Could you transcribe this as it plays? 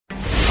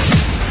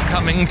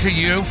Coming to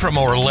you from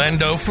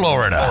Orlando,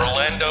 Florida.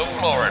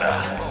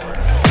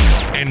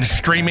 And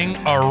streaming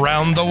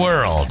around the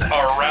world.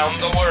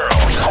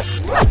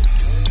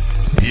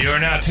 You're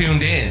now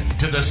tuned in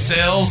to the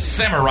Sales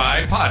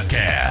Samurai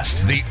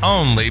Podcast, the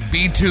only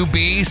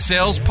B2B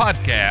sales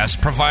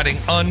podcast providing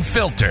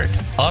unfiltered,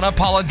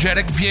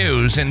 unapologetic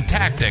views and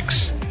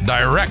tactics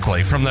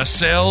directly from the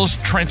sales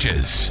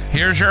trenches.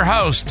 Here's your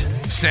host,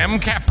 Sam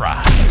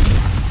Capra.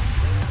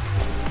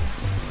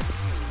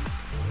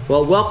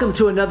 Well, welcome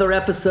to another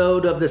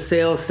episode of the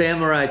Sales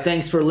Samurai.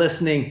 Thanks for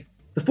listening.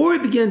 Before we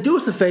begin, do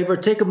us a favor,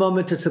 take a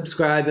moment to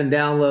subscribe and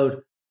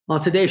download. On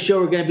today's show,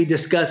 we're going to be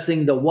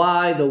discussing the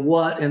why, the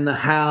what, and the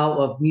how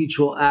of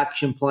mutual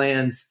action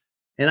plans.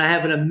 And I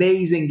have an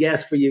amazing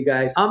guest for you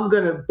guys. I'm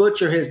going to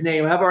butcher his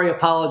name. I've already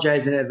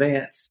apologized in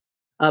advance.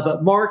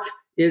 But Mark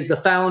is the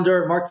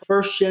founder, Mark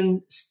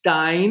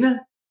Furstenstein.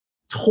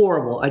 It's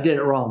horrible. I did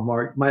it wrong,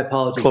 Mark. My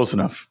apologies. Close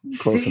enough.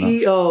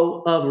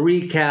 CEO of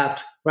Recapped,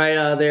 right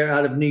out of there,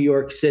 out of New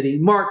York City.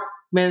 Mark,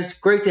 man, it's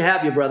great to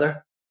have you,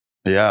 brother.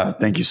 Yeah,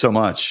 thank you so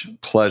much.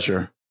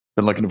 Pleasure.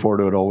 Been looking forward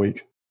to it all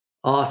week.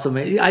 Awesome.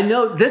 I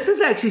know this is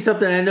actually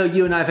something I know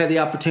you and I have had the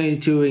opportunity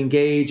to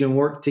engage and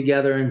work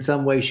together in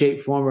some way,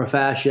 shape, form, or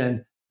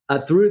fashion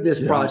through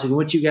this project and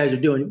what you guys are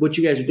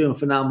doing.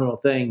 Phenomenal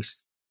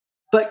things.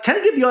 But kind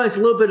of give the audience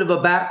a little bit of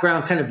a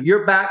background, kind of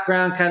your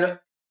background, kind of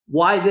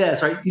why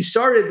this, right? You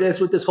started this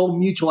with this whole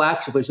mutual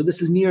action plan. So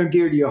this is near and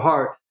dear to your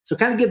heart. So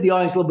kind of give the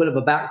audience a little bit of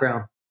a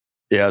background.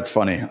 Yeah, it's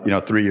funny.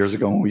 3 years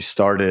ago when we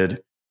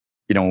started,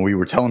 when we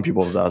were telling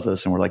people about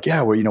this and we're like,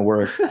 yeah, we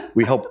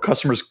help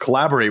customers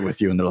collaborate with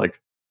you. And they're like,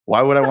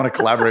 why would I want to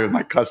collaborate with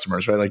my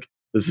customers? Right? Like,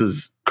 this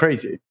is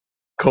crazy.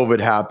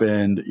 COVID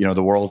happened,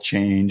 the world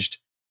changed.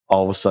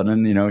 All of a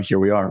sudden, here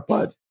we are.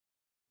 But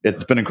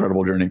it's been an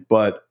incredible journey.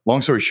 But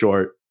long story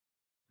short,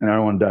 and I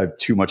don't want to dive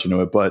too much into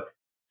it, but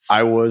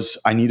I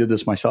needed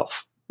this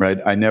myself, right?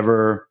 I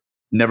never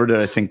did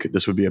I think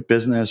this would be a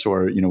business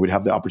or, we'd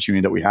have the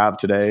opportunity that we have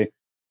today.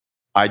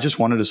 I just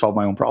wanted to solve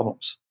my own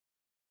problems.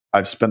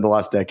 I've spent the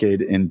last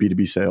decade in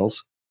B2B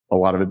sales, a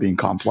lot of it being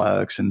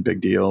complex and big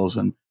deals.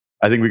 And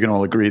I think we can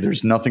all agree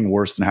there's nothing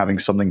worse than having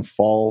something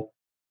fall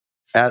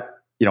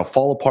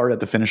apart at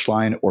the finish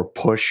line or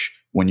push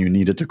when you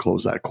needed to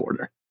close that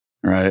quarter,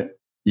 right?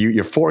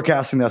 You're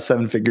forecasting that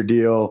 7-figure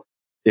deal.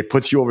 It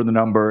puts you over the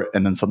number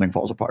and then something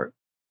falls apart,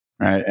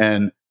 right?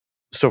 And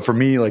so for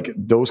me, like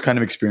those kind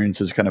of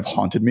experiences kind of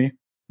haunted me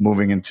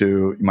moving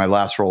into my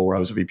last role where I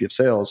was a VP of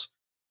sales.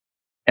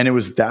 And it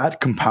was that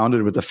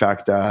compounded with the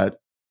fact that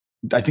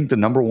I think the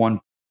number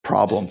one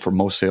problem for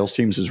most sales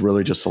teams is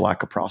really just a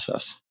lack of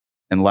process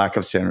and lack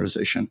of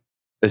standardization,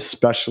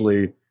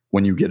 especially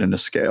when you get into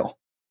scale,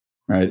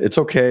 right? It's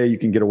okay. You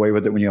can get away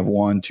with it when you have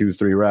 1, 2,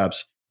 3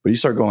 reps, but you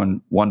start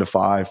going 1 to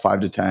 5, 5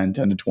 to 10,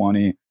 10 to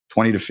 20,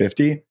 20 to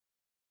 50,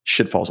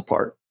 shit falls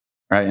apart,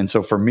 right? And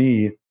so for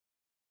me,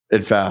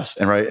 it fast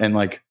and right. And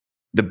like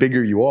the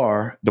bigger you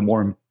are, the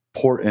more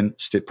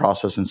important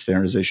process and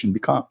standardization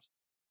becomes.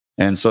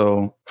 And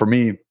so for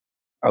me,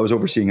 I was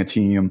overseeing a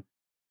team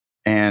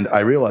and I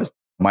realized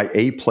my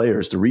A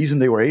players, the reason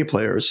they were A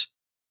players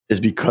is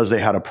because they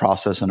had a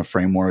process and a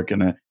framework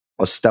and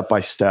a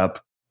step-by-step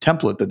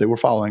template that they were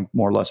following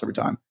more or less every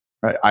time,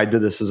 right? I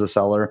did this as a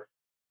seller,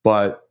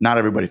 but not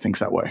everybody thinks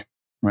that way,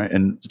 right?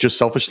 And just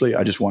selfishly,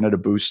 I just wanted to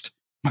boost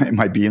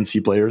my B and C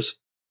players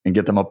and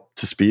get them up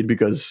to speed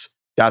because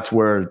that's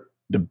where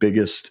the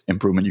biggest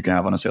improvement you can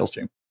have on a sales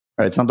team,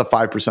 right? It's not the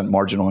 5%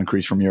 marginal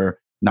increase from your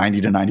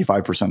 90 to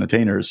 95%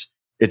 attainers.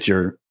 It's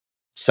your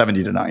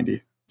 70 to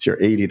 90. It's your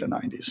 80 to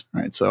 90s,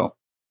 right? So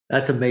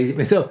that's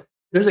amazing. So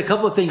there's a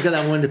couple of things that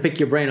I wanted to pick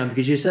your brain on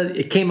because you said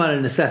it came out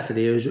of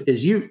necessity.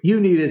 You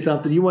needed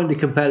something. You wanted a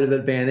competitive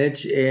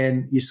advantage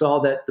and you saw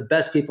that the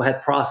best people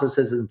had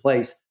processes in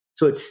place.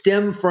 So it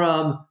stemmed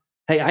from,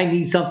 hey, I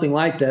need something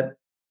like that.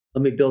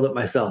 Let me build it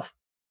myself.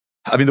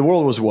 I mean, the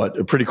world was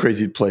a pretty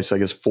crazy place, I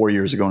guess, 4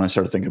 years ago when I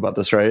started thinking about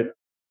this, right?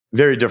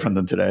 Very different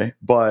than today,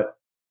 but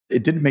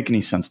it didn't make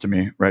any sense to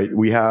me, right?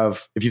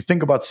 If you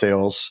think about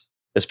sales,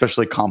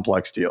 especially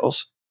complex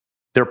deals,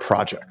 they're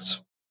projects,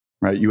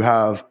 right?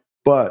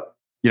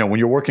 When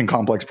you're working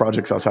complex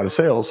projects outside of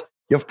sales,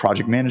 you have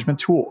project management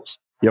tools,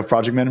 you have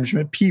project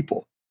management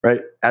people,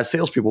 right? As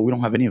salespeople, we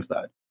don't have any of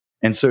that.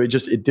 And so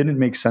it didn't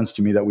make sense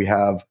to me that we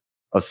have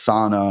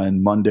Asana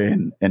and Monday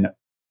and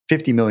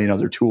 50 million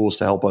other tools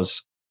to help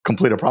us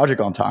complete a project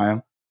on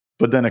time.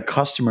 But then a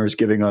customer is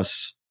giving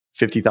us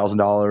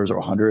 $50,000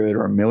 or $100,000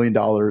 or $1 million.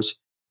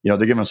 They're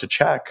giving us a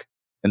check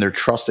and they're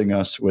trusting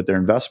us with their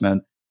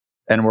investment.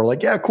 And we're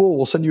like, yeah, cool.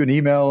 We'll send you an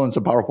email and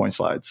some PowerPoint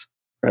slides.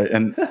 Right.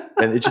 And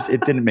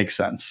it didn't make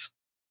sense.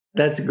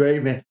 That's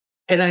great, man.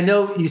 And I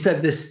know you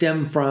said this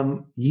stemmed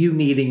from you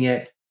needing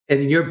it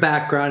and your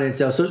background in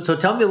sales. So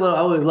tell me a little, I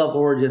always love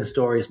origin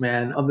stories,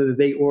 man. I'm a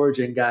big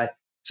origin guy.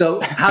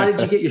 So how did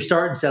you get your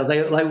start in sales?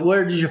 Like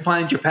where did you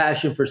find your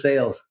passion for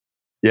sales?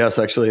 Yes,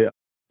 actually.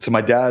 So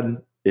my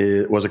dad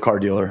was a car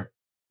dealer.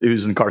 He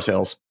was in car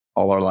sales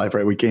all our life,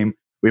 right? We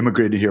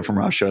immigrated here from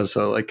Russia.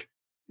 So like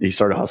he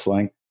started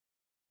hustling.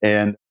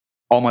 And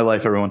all my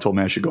life, everyone told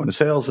me I should go into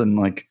sales. And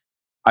like,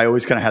 I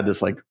always kind of had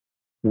this like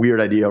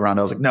weird idea around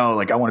it. I was like, no,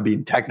 like I want to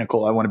be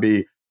technical. I want to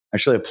be,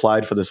 actually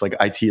applied for this like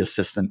IT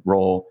assistant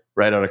role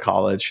right out of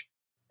college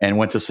and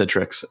went to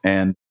Citrix.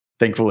 And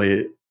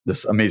thankfully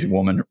this amazing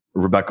woman,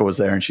 Rebecca, was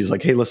there. And she's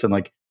like, hey, listen,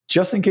 like,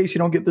 just in case you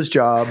don't get this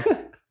job,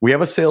 we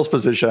have a sales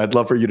position I'd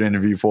love for you to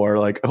interview for.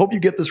 Like, I hope you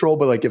get this role,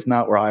 but like, if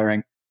not, we're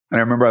hiring. And I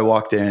remember I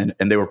walked in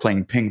and they were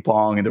playing ping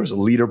pong and there was a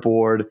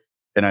leaderboard.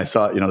 And I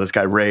saw, this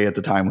guy, Ray, at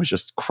the time was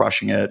just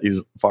crushing it. He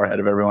was far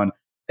ahead of everyone.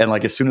 And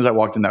like, as soon as I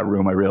walked in that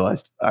room, I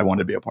realized I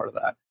wanted to be a part of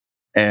that.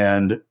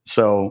 And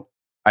so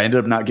I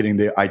ended up not getting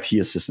the IT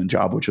assistant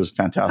job, which was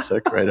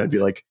fantastic, right? I'd be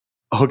like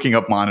hooking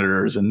up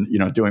monitors and,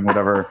 doing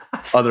whatever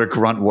other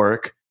grunt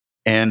work,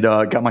 and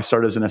got my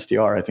start as an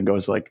SDR. I think I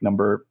was like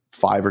number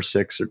 5 or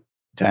 6 or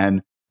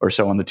 10 or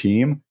so on the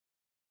team.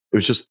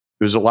 It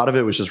was a lot of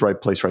it was just right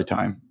place, right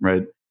time,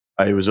 right?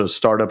 It was a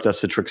startup that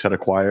Citrix had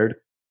acquired.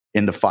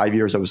 In the 5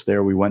 years I was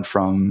there, we went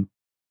from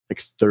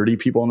like 30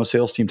 people on the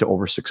sales team to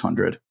over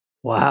 600.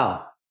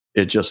 Wow.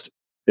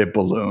 It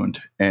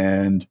ballooned,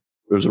 and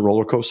it was a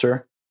roller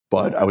coaster,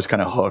 but I was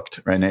kind of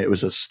hooked, right? And it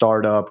was a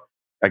startup.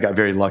 I got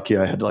very lucky.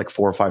 I had like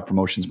 4 or 5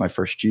 promotions my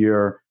first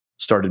year,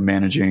 started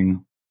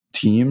managing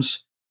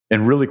teams,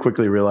 and really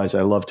quickly realized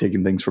I love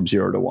taking things from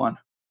 0 to 1,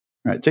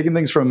 right? Taking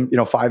things from,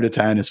 5 to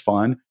 10 is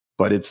fun,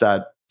 but it's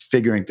that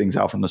figuring things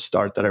out from the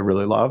start that I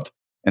really loved.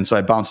 And so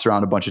I bounced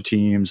around a bunch of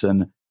teams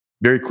and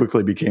very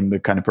quickly became the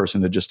kind of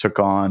person that just took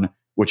on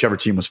whichever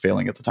team was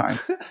failing at the time,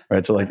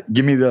 right? So like,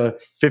 give me the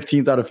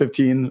 15th out of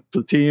 15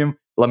 team,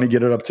 let me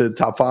get it up to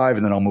top 5,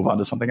 and then I'll move on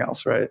to something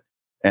else, right?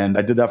 And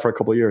I did that for a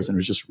couple of years, and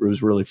it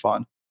was really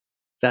fun.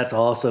 That's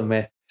awesome,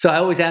 man. So I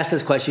always ask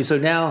this question. So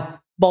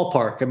now,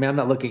 ballpark, I'm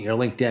not looking at your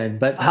LinkedIn,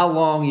 but how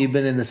long you've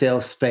been in the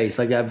sales space?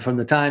 Like from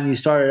the time you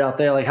started out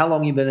there, like how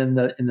long you been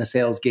in the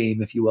sales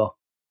game, if you will?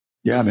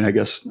 Yeah, I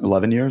guess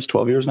 11 years,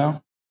 12 years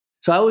now.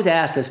 So I always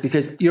ask this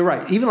because you're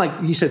right. Even like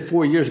you said,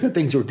 4 years ago,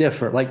 things were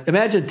different. Like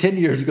imagine 10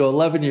 years ago,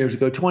 11 years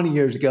ago, 20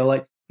 years ago,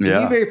 like when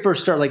you very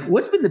first start, like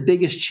what's been the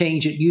biggest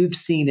change that you've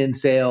seen in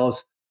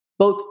sales,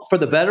 both for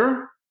the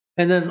better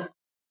and then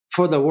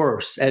for the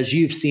worse, as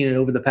you've seen it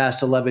over the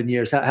past 11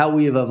 years, how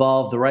we have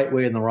evolved the right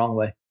way and the wrong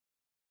way?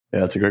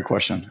 Yeah, that's a great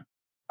question.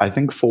 I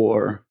think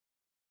for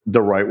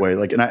the right way,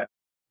 like, and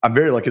I'm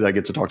very lucky that I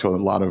get to talk to a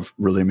lot of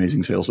really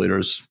amazing sales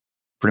leaders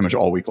pretty much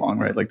all week long,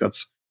 right? Like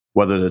that's,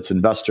 whether it's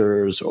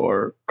investors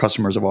or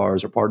customers of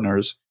ours or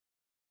partners.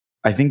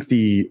 I think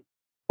the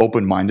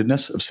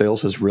open-mindedness of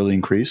sales has really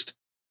increased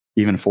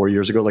even 4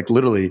 years ago. Like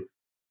literally,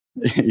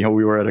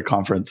 we were at a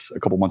conference a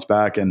couple months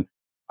back and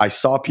I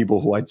saw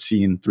people who I'd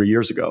seen 3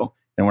 years ago.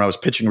 And when I was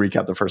pitching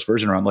Recap, the first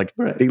version around, like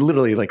They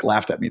literally like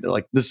laughed at me. They're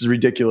like, this is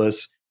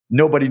ridiculous.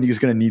 Nobody is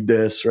going to need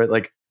this, right?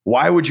 Like,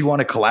 why would you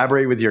want to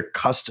collaborate with your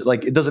customer?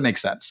 Like, it doesn't make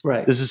sense.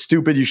 Right. This is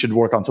stupid. You should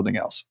work on something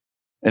else.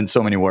 In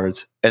so many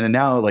words. And then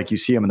now like you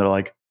see them and they're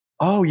like,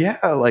 oh yeah,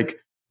 like,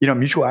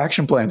 mutual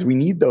action plans. We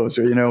need those.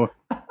 Or,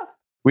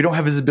 we don't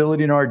have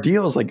visibility in our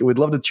deals. Like we'd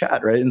love to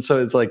chat. Right. And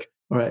so it's like,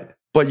 right.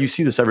 But you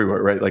see this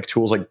everywhere, right? Like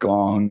tools like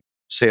Gong,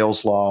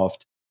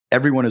 SalesLoft,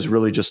 everyone is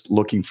really just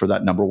looking for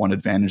that number one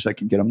advantage that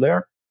can get them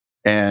there.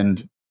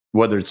 And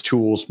whether it's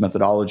tools,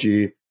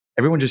 methodology,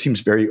 everyone just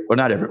seems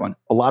not everyone,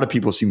 a lot of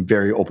people seem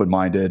very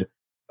open-minded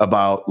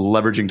about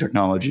leveraging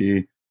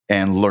technology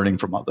and learning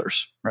from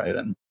others. Right.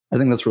 And I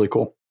think that's really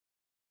cool.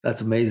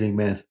 That's amazing,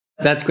 man.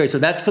 That's great. So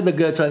that's for the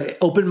good. So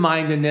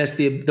open-mindedness,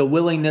 the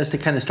willingness to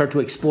kind of start to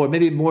explore,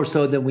 maybe more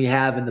so than we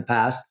have in the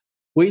past.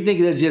 What do you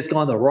think has just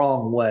gone the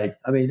wrong way?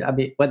 I mean,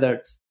 whether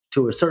it's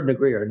to a certain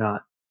degree or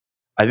not.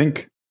 I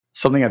think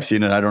something I've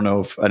seen, and I don't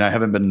know and I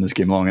haven't been in this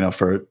game long enough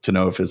to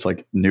know if it's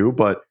like new,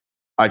 but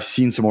I've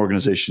seen some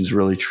organizations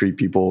really treat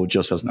people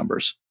just as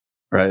numbers,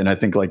 right? And I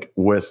think like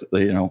with,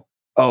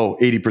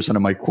 80%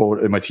 of my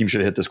quota, my team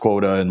should hit this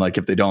quota. And like,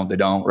 if they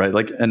don't, right?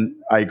 Like, and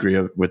I agree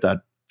with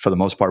that for the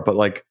most part, but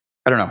like,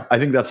 I don't know. I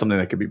think that's something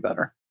that could be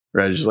better,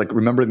 right? Just like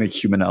remembering the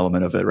human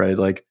element of it, right?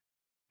 Like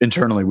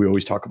internally, we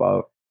always talk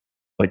about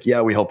like,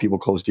 yeah, we help people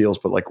close deals,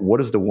 but like, what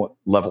is the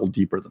level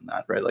deeper than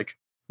that, right? Like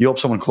you help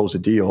someone close a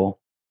deal.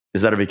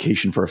 Is that a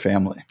vacation for a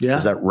family? Yeah.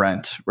 Is that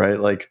rent, right?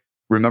 Like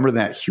remember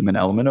that human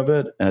element of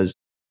it as,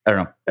 I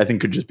don't know, I think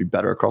could just be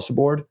better across the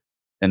board.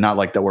 And not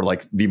like that we're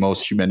like the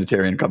most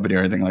humanitarian company or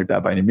anything like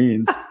that by any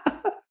means.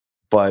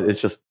 But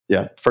it's just,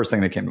 first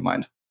thing that came to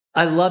mind.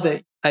 I love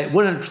it. I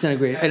 100%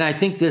 agree. And I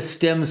think this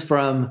stems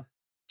from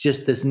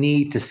just this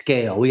need to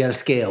scale. We got to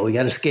scale.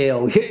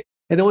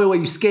 And the only way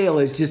you scale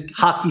is just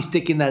hockey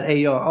sticking that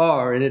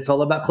ARR. And it's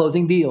all about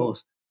closing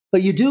deals.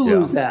 But you do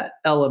lose that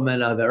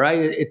element of it,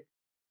 right?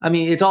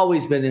 It's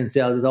always been in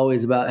sales. It's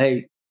always about,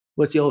 hey,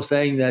 what's the old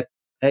saying that,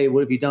 hey,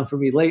 what have you done for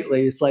me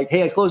lately? It's like,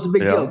 hey, I closed a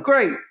big deal.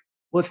 Great.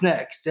 What's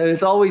next?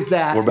 It's always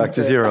that. We're back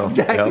to zero.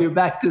 Exactly. Yep. You're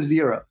back to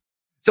zero.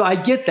 So I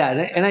get that.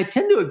 And I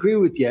tend to agree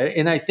with you.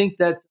 And I think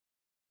that's,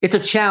 it's a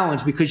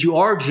challenge because you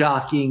are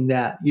jockeying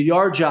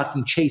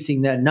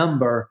chasing that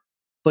number,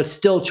 but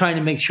still trying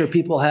to make sure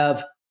people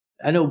have,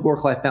 I know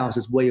work-life balance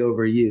is way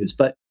overused,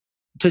 but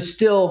to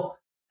still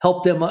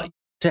help them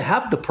to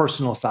have the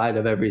personal side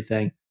of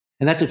everything.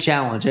 And that's a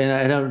challenge. And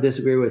I don't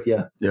disagree with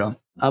you. Yeah.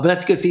 But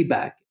that's good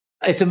feedback.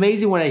 It's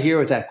amazing what I hear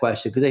with that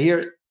question, because I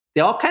hear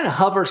they all kind of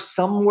hover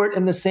somewhat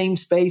in the same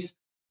space,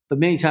 but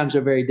many times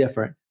they're very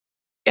different.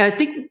 And I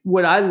think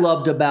what I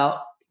loved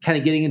about kind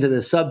of getting into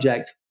this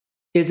subject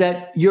is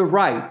that you're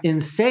right. In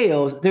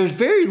sales, there's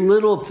very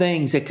little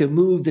things that could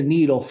move the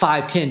needle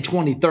 5, 10,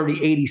 20,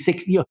 30, 80,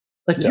 60.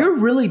 You're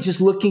really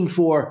just looking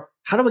for,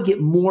 how do I get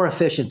more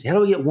efficiency? How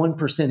do I get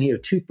 1% here,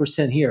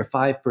 2% here,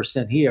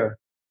 5% here?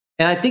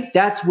 And I think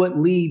that's what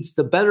leads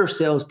the better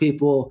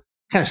salespeople,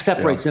 kind of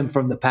separates them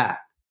from the pack.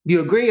 Do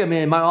you agree? I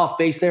mean, am I off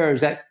base there, or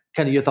is that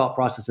kind of your thought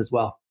process as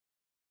well?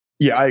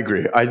 Yeah, I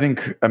agree.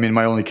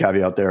 My only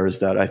caveat there is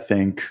that I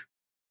think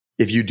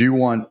if you do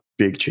want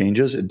big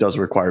changes, it does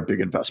require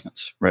big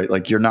investments, right?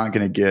 Like, you're not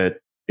going to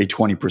get a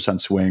 20%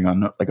 swing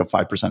on like a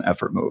 5%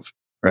 effort move,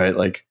 right?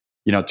 Like,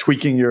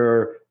 tweaking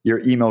your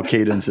email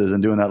cadences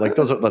and doing that, like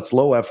that's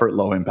low effort,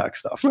 low impact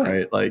stuff,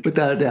 right? Like,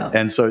 without a doubt.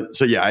 And so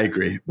yeah, I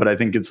agree. But I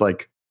think it's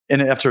like,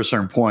 and after a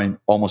certain point,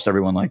 almost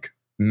everyone like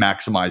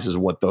maximizes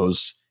what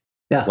those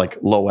like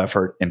low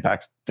effort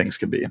impact things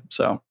can be.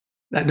 So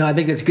no, I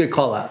think that's a good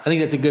call out. I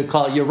think that's a good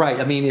call. You're right.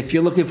 I mean, if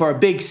you're looking for a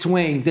big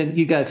swing, then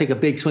you got to take a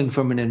big swing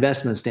from an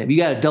investment standpoint. You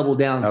got to double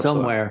down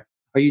somewhere,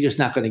 or you're just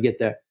not going to get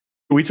there.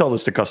 We tell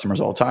this to customers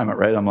all the time,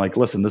 right? I'm like,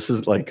 listen, this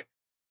is like,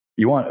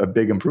 you want a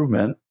big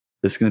improvement,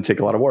 this is going to take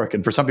a lot of work.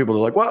 And for some people,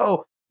 they're like,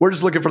 well, we're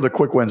just looking for the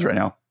quick wins right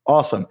now.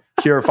 Awesome.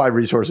 Here are 5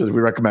 resources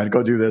we recommend.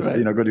 Go do this,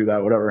 go do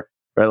that, whatever.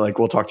 Right? Like,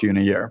 we'll talk to you in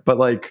a year. But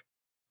like,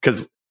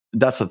 because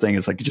that's the thing,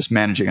 is like just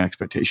managing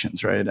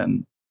expectations, right?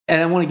 And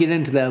I want to get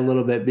into that a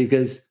little bit,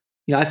 because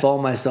I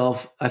found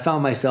myself, I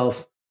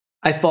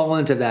fall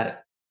into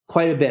that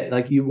quite a bit.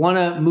 Like, you want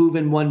to move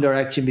in one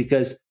direction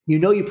because you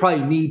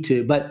probably need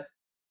to, but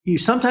you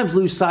sometimes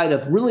lose sight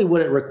of really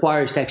what it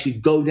requires to actually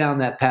go down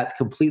that path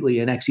completely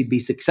and actually be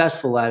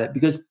successful at it.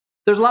 Because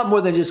there's a lot more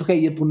than just, okay,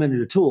 you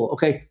implemented a tool.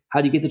 Okay,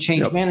 how do you get the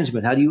change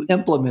management? How do you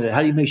implement it?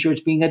 How do you make sure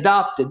it's being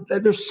adopted?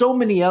 There's so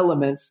many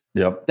elements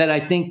that I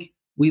think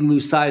we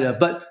lose sight of.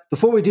 But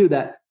before we do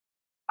that,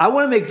 I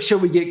want to make sure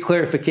we get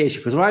clarification,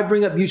 because when I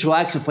bring up mutual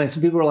action plans,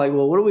 some people are like,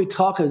 well, what are we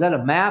talking? Is that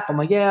a map? I'm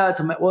like, yeah, it's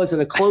a map. Well, is it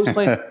a closed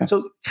plan?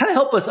 So kind of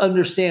help us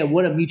understand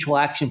what a mutual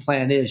action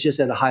plan is, just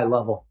at a high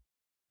level.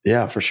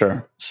 Yeah, for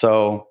sure.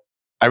 So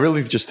I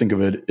really just think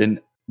of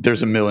it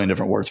there's a million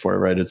different words for it,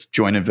 right? It's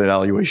joint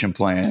evaluation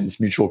plans,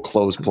 mutual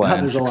close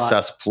plans,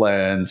 success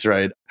plans,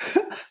 right?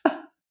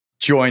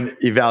 Joint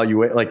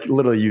evaluate, like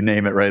literally you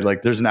name it, right?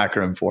 Like, there's an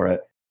acronym for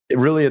it. It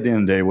really, at the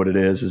end of the day, what it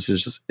is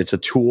just, it's a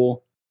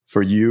tool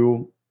for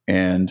you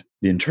and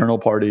the internal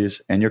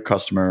parties and your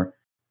customer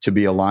to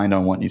be aligned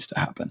on what needs to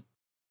happen.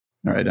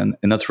 All right. And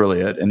that's really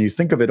it. And you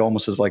think of it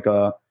almost as like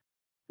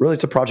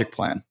it's a project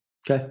plan.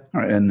 Okay.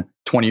 All right. And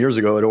 20 years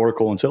ago at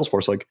Oracle and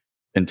Salesforce,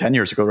 and 10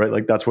 years ago, right?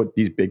 Like, that's what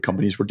these big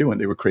companies were doing.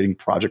 They were creating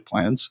project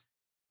plans.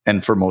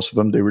 And for most of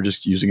them, they were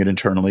just using it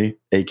internally,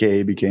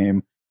 AKA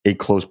became a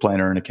close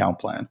plan or an account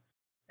plan.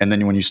 And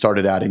then when you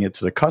started adding it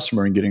to the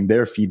customer and getting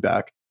their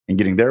feedback and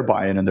getting their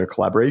buy-in and their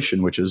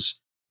collaboration, which is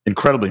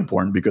incredibly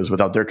important, because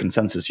without their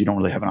consensus, you don't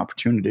really have an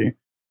opportunity.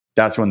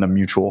 That's when the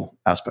mutual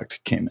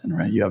aspect came in,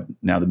 right? You have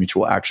now the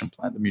mutual action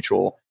plan, the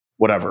mutual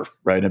whatever,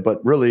 right?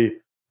 But really,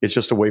 it's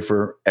just a way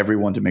for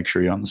everyone to make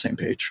sure you're on the same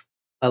page.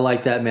 I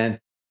like that, man.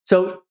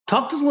 So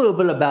talk to us a little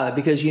bit about it,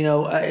 because,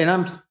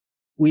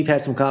 we've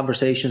had some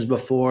conversations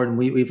before, and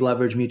we've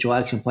leveraged mutual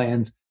action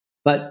plans,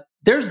 but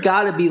there's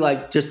got to be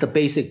like just the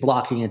basic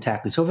blocking and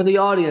tackling. So for the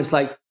audience,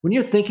 like, when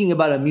you're thinking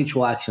about a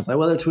mutual action plan,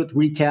 whether it's with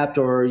Recapped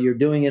or you're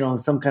doing it on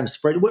some kind of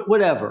spread,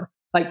 whatever,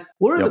 like,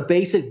 what are the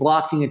basic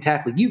blocking and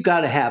tackling you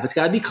got to have? It's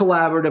got to be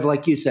collaborative,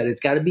 like you said.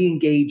 It's got to be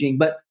engaging.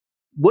 But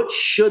what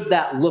should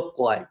that look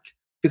like?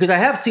 Because I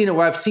have seen it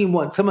where I've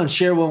seen someone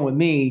share one with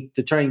me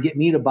to try and get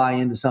me to buy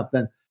into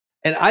something.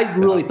 And I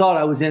really thought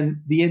I was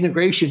in the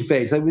integration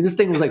phase. I mean, this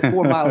thing was like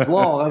 4 miles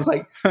long. I was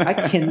like, I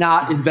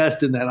cannot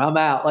invest in that. I'm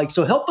out. Like,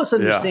 so help us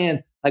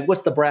understand, like,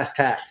 what's the brass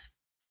tacks?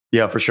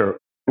 Yeah, for sure.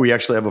 We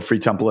actually have a free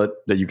template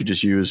that you could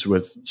just use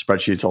with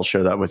spreadsheets. I'll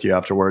share that with you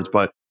afterwards.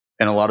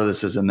 And a lot of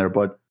this is in there.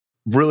 But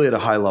really, at a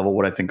high level,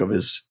 what I think of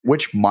is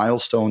which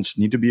milestones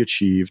need to be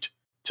achieved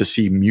to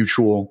see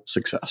mutual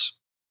success.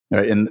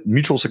 Right? And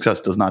mutual success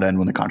does not end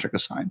when the contract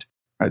is signed.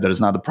 Right? That is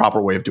not the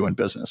proper way of doing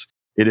business.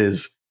 It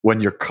is when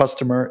your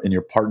customer and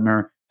your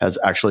partner has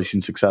actually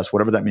seen success,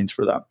 whatever that means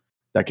for them.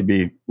 That could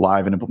be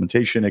live in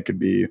implementation. It could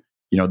be,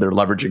 they're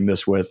leveraging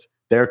this with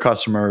their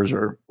customers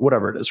or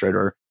whatever it is, right?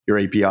 Or your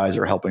APIs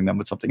are helping them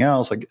with something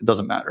else. Like, it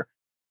doesn't matter.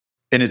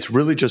 And it's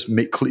really just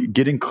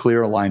getting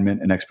clear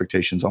alignment and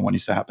expectations on what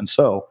needs to happen.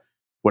 So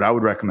what I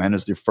would recommend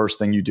is the first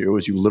thing you do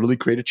is you literally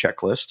create a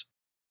checklist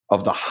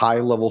of the high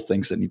level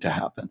things that need to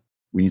happen.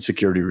 We need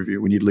security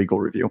review. We need legal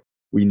review.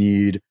 We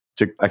need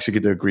to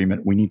execute the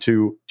agreement. We need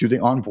to do the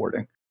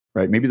onboarding.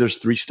 Right? Maybe there's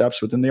 3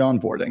 steps within the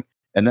onboarding.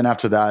 And then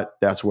after that,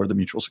 that's where the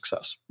mutual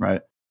success,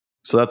 right?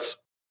 So that's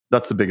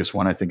the biggest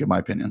one, I think, in my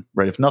opinion,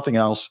 right? If nothing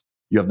else,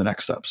 you have the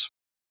next steps.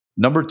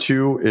 Number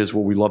 2 is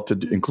what we love to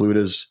include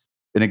is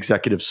an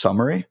executive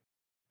summary.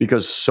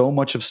 because so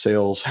much of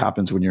sales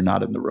happens when you're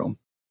not in the room.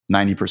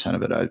 90%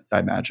 of it, I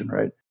imagine,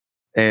 right?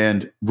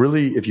 And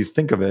really, if you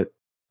think of it,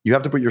 you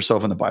have to put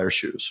yourself in the buyer's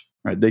shoes,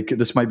 right?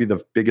 This might be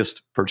the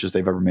biggest purchase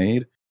they've ever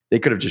made. They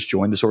could have just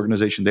joined this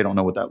organization. They don't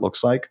know what that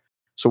looks like.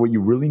 So what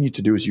you really need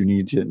to do is you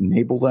need to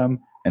enable them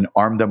and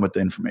arm them with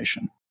the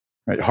information,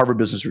 right? Harvard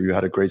Business Review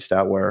had a great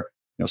stat where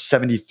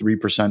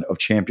 73% of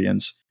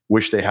champions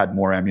wish they had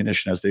more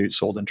ammunition as they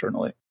sold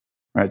internally,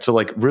 right? So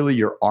like really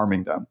you're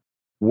arming them.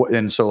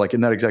 And so like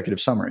in that executive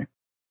summary,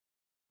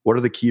 what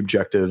are the key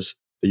objectives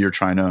that you're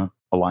trying to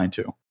align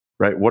to,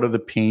 right? What are the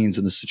pains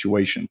in the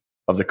situation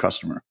of the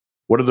customer?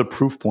 What are the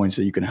proof points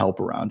that you can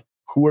help around?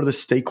 Who are the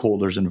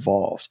stakeholders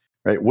involved,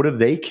 right? What do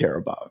they care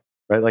about,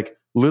 right? Like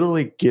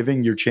literally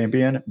giving your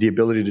champion the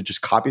ability to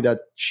just copy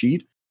that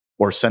sheet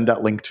or send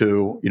that link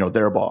to,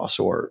 their boss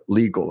or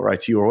legal or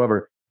IT or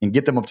whoever and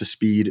get them up to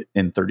speed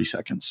in 30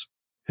 seconds.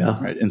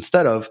 Yeah. Right.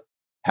 Instead of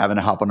having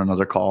to hop on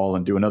another call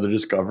and do another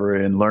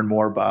discovery and learn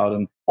more about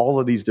and all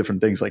of these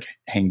different things like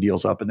hang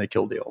deals up and they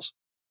kill deals.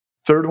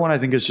 Third one, I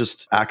think, is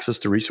just access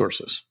to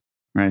resources,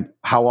 right?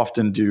 How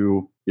often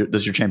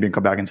does your champion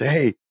come back and say,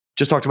 hey,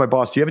 just talk to my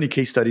boss. Do you have any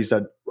case studies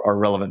that are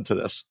relevant to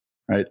this,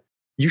 right?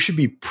 You should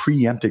be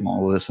preempting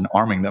all of this and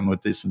arming them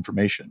with this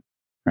information,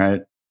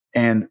 right?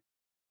 And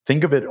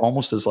think of it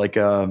almost as like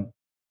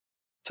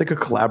it's like a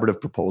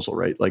collaborative proposal,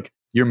 right? Like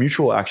your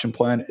mutual action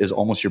plan is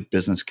almost your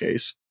business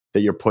case that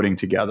you're putting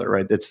together,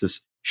 right? It's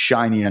this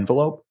shiny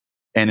envelope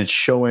and it's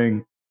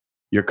showing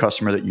your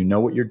customer that you know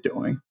what you're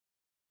doing.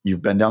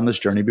 You've been down this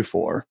journey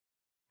before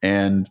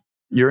and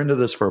you're into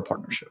this for a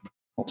partnership,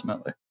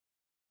 ultimately.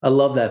 I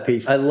love that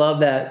piece. I love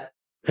that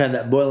kind of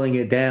that boiling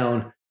it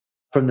down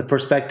from the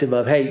perspective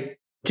of, hey,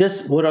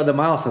 just what are the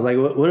milestones? Like,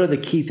 what are the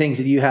key things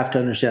that you have to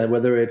understand,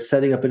 whether it's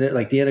setting up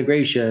like the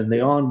integration, the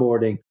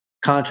onboarding,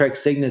 contract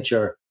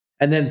signature.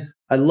 And then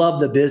I love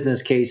the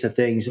business case of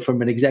things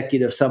from an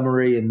executive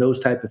summary and those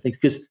type of things,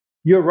 because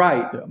you're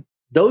right. Yeah.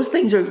 Those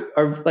things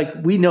are like,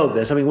 we know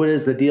this. I mean, what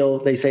is the deal?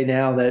 They say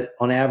now that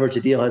on average,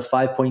 a deal has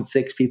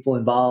 5.6 people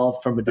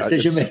involved from a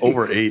decision making. It's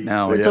over 8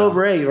 now. It's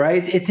over 8,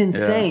 right? It's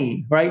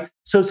insane, right?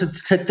 So to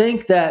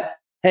think that,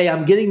 hey,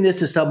 I'm getting this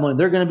to someone,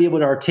 they're going to be able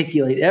to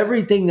articulate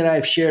everything that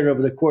I've shared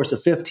over the course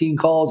of 15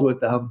 calls with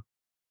them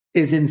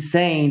is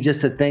insane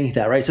just to think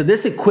that, right? So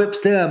this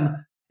equips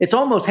them. It's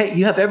almost, hey,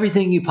 you have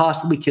everything you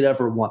possibly could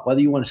ever want,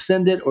 whether you want to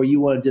send it or you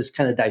want to just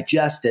kind of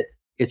digest it,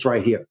 it's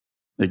right here.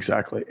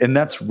 Exactly. And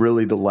that's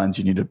really the lens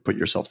you need to put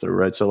yourself through,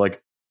 right? So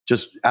like,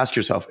 just ask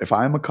yourself, if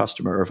I'm a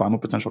customer or if I'm a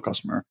potential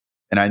customer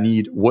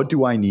and what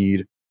do I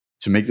need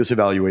to make this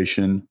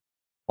evaluation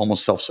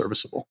almost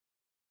self-serviceable,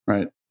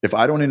 right? If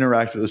I don't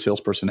interact with a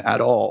salesperson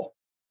at all,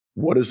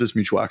 what does this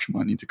mutual action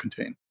plan need to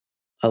contain?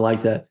 I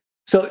like that.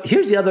 So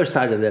here's the other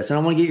side of this, and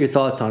I want to get your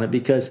thoughts on it,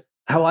 because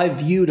how I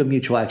viewed a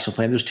mutual action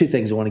plan, there's 2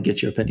 things I want to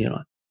get your opinion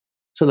on.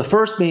 So the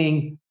first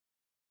being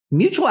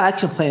mutual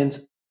action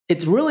plans,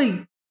 it's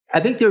really,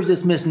 I think there's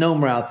this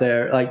misnomer out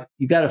there, like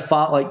you got to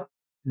follow, like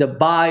the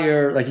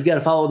buyer, like you got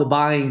to follow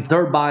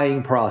their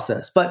buying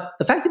process. But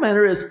the fact of the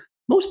matter is,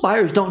 most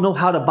buyers don't know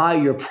how to buy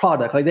your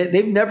product. Like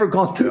they've never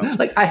gone through,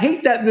 like I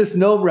hate that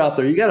misnomer out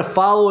there. You got to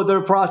follow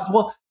their process.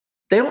 Well,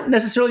 they don't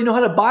necessarily know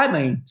how to buy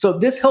mine. So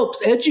this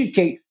helps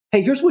educate,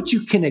 hey, here's what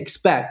you can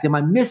expect. Am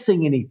I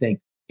missing anything?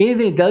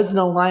 Anything that doesn't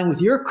align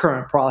with your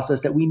current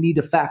process that we need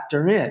to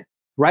factor in,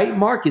 right,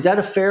 Mark? Is that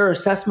a fair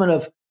assessment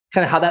of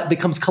kind of how that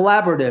becomes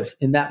collaborative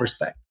in that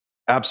respect?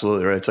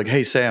 Absolutely, right. It's like,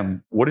 hey,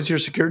 Sam, what is your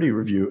security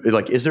review?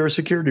 Like, is there a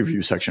security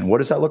review section? What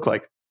does that look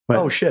like? Right.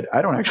 Oh, shit,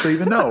 I don't actually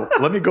even know.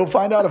 Let me go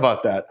find out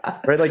about that,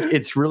 right? Like,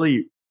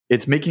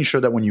 it's making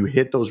sure that when you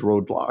hit those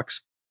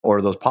roadblocks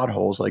or those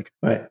potholes, like,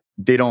 right,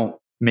 they don't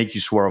make you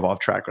swerve off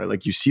track, right?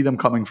 Like, you see them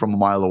coming from a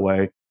mile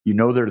away. You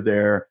know they're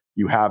there.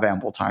 You have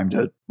ample time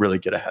to really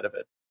get ahead of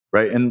it.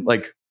 Right. And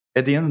like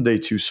at the end of the day,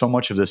 too, so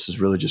much of this is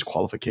really just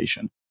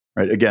qualification.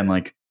 Right. Again,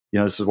 like,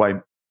 this is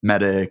why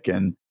MEDDIC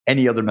and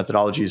any other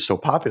methodology is so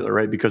popular,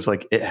 right? Because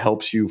like it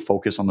helps you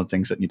focus on the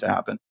things that need to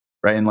happen.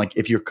 Right. And like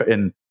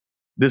and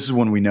this is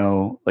when we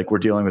know like we're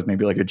dealing with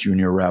maybe like a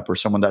junior rep or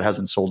someone that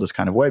hasn't sold this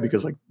kind of way,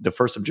 because like the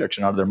first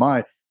objection out of their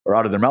mind or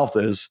out of their mouth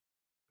is,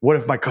 what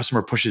if my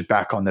customer pushes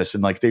back on this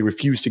and like they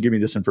refuse to give me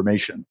this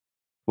information?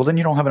 Well, then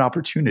you don't have an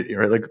opportunity,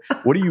 right? Like,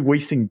 what are you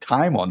wasting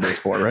time on this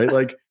for, right?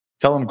 Like,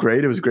 tell them,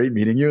 great, it was great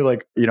meeting you.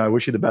 Like, I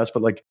wish you the best,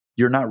 but like,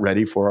 you're not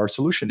ready for our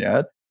solution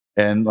yet.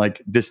 And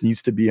like, this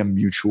needs to be a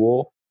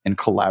mutual and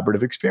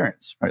collaborative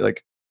experience, right?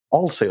 Like,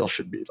 all sales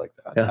should be like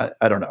that. Yeah.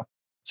 I don't know.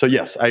 So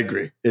yes, I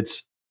agree.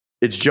 It's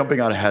jumping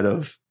out ahead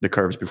of the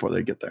curves before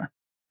they get there.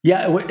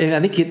 Yeah, and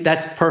I think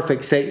that's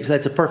perfect.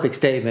 That's a perfect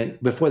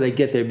statement before they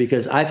get there,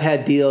 because I've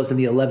had deals in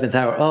the 11th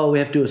hour. Oh, we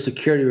have to do a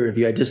security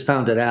review. I just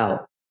found it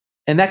out.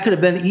 And that could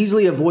have been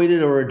easily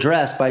avoided or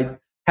addressed by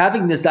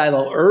having this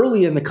dialogue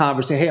early in the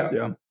conversation.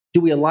 Hey,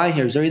 do we align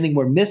here? Is there anything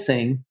we're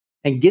missing?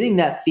 And getting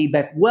that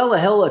feedback well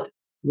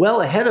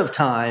ahead of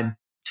time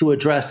to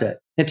address it.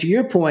 And to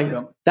your point,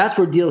 that's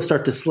where deals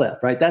start to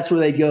slip, right? That's where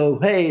they go,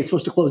 hey, it's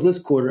supposed to close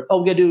this quarter.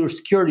 Oh, we got to do a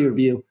security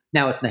review.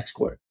 Now it's next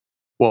quarter.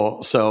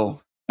 Well,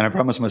 so and I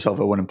promised myself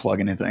I wouldn't plug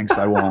anything, so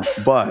I won't.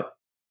 But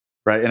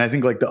right, and I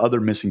think like the other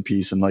missing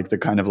piece and like the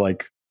kind of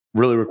like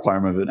really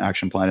requirement of an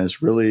action plan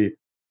is really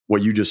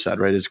what you just said,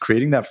 right? Is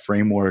creating that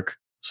framework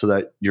so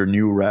that your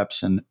new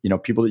reps and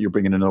people that you're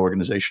bringing into the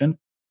organization,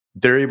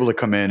 they're able to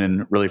come in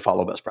and really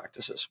follow best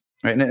practices,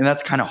 right? And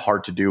that's kind of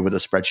hard to do with a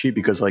spreadsheet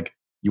because like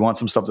you want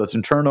some stuff that's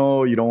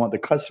internal, you don't want the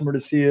customer to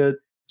see it.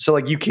 So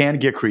like you can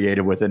get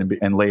creative with it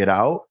and lay it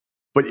out,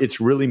 but it's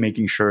really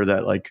making sure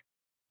that like,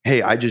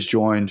 hey, I just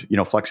joined,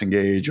 Flex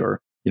Engage or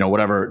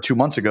whatever 2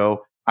 months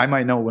ago. I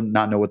might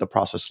not know what the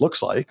process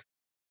looks like,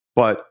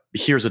 but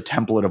here's a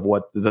template of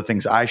what the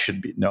things I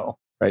should know,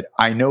 right?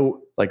 I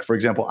know, like for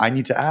example, I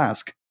need to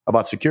ask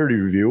about security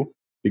review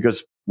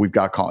because we've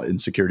got caught in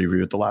security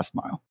review at the last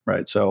mile,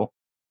 right? So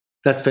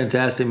that's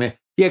fantastic, man.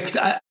 Yeah, because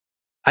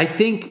I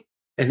think,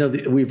 I know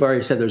that we've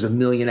already said there's a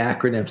million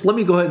acronyms. Let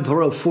me go ahead and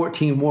throw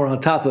 14 more on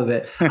top of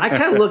it. I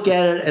kind of look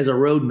at it as a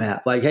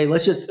roadmap. Like, hey,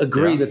 let's just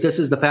agree that this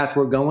is the path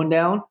we're going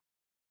down.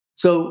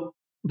 So,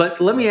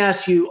 but let me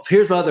ask you,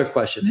 here's my other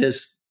question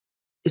is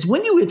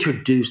when you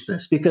introduce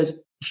this,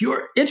 because if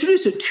you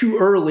introduce it too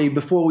early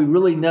before we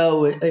really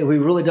know if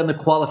we've really done the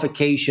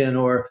qualification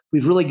or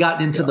we've really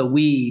gotten into the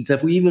weeds,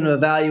 if we even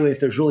evaluate if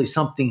there's really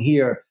something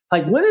here,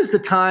 like when is the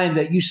time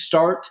that you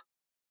start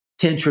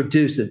to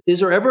introduce it? Is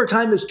there ever a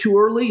time that's too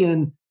early?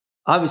 And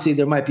obviously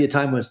there might be a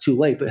time when it's too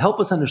late, but help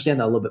us understand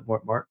that a little bit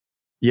more, Mark.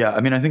 Yeah.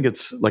 I mean, I think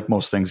it's like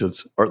most things,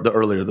 the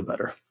earlier the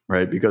better,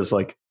 right? Because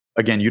like,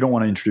 again, you don't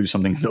want to introduce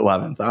something at the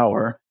 11th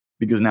hour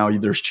because now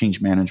there's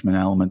change management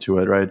element to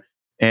it, right?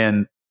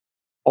 And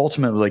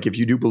ultimately, like if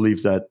you do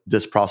believe that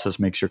this process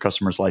makes your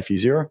customer's life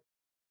easier,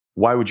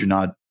 why would you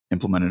not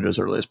implement it as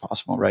early as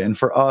possible, right? And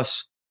for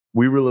us,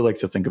 we really like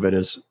to think of it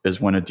as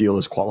when a deal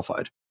is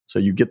qualified. So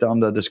you get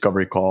on the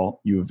discovery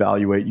call, you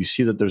evaluate, you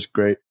see that there's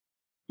great,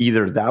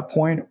 either that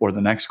point or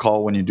the next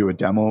call when you do a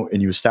demo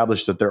and you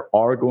establish that there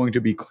are going to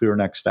be clear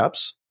next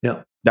steps.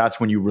 Yeah, that's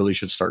when you really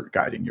should start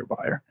guiding your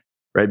buyer,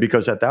 right?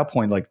 Because at that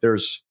point, like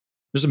there's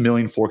a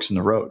million forks in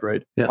the road,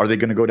 right? Yeah. Are they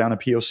going to go down a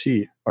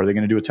POC? Are they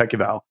going to do a tech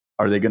eval?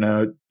 Are they going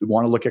to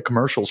want to look at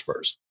commercials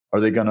first?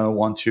 Are they going to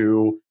want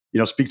to,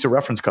 speak to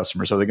reference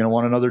customers? Are they going to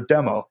want another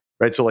demo,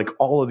 right? So like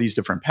all of these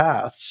different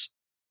paths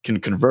can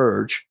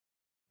converge.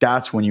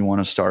 That's when you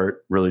want to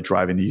start really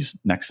driving these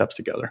next steps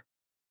together.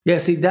 Yeah,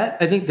 see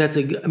I think that's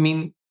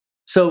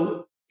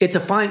so it's a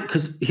fine,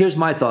 because here's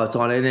my thoughts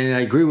on it. And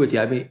I agree with you.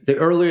 I mean, the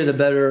earlier, the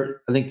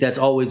better. I think that's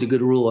always a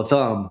good rule of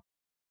thumb,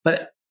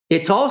 but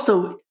it's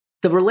also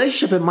the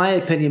relationship, in my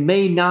opinion,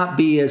 may not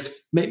be and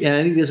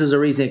I think this is a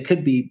reason it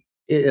could be,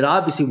 it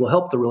obviously will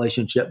help the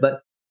relationship,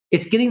 but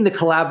it's getting the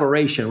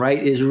collaboration,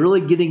 right? Is really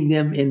getting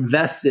them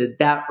invested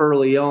that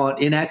early on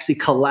in actually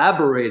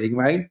collaborating,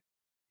 right?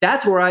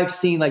 That's where I've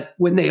seen, like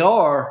when they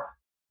are,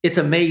 it's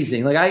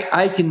amazing. Like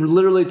I can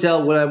literally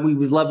tell when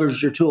we've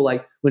leveraged your tool,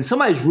 like when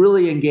somebody's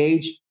really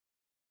engaged,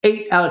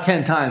 8 out of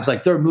 10 times,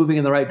 like they're moving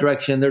in the right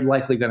direction, they're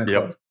likely going to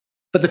close. Yep.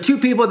 But the two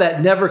people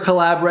that never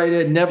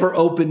collaborated, never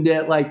opened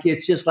it, like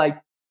it's just like,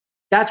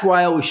 that's where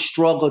I always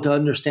struggle to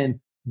understand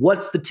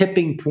what's the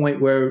tipping point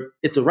where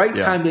it's the right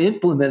time to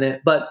implement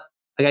it, but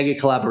I got to get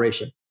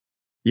collaboration.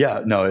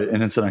 Yeah, no,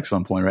 and it's an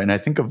excellent point, right? And I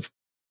think of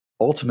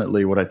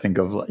ultimately what I think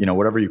of,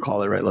 whatever you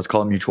call it, right? Let's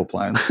call it mutual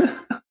plans.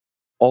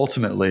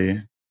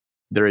 Ultimately,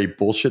 they're a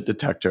bullshit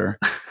detector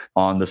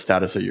on the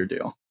status of your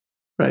deal,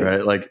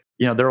 right? Like,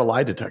 they're a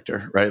lie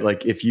detector, right?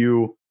 Like if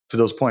you, to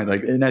those points,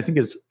 like, and I think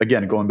it's,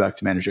 again, going back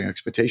to managing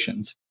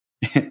expectations,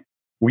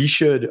 we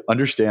should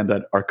understand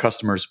that our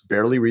customers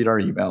barely read our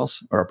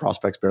emails, or our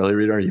prospects barely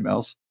read our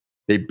emails.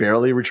 They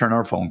barely return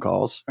our phone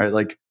calls, right?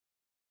 Like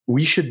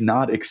we should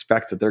not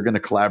expect that they're going to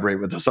collaborate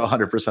with us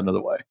 100% of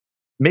the way.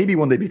 Maybe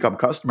when they become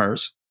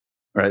customers,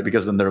 right?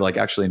 Because then they're like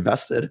actually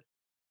invested,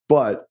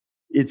 but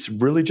it's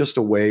really just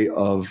a way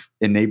of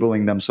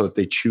enabling them. So if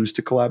they choose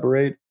to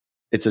collaborate,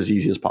 it's as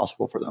easy as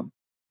possible for them,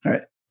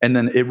 right? And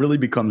then it really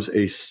becomes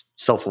a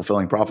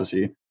self-fulfilling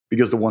prophecy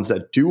because the ones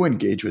that do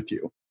engage with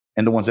you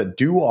and the ones that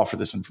do offer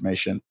this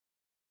information,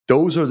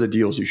 those are the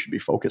deals you should be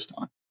focused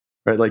on,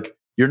 right? Like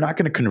you're not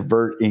going to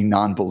convert a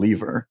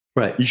non-believer,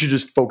 right? You should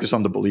just focus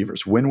on the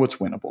believers, win what's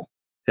winnable,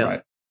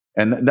 right?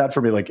 And that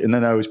for me, like, and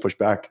then I always push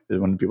back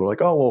when people are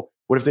like, oh, well,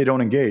 what if they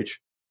don't engage?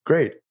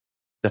 Great.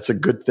 That's a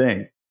good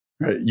thing,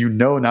 right? You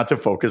know not to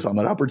focus on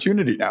that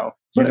opportunity now.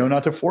 You know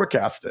not to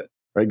forecast it,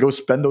 right? Go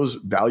spend those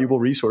valuable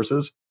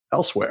resources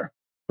elsewhere.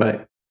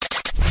 Right.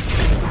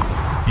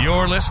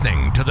 You're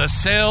listening to the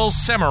Sales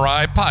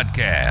Samurai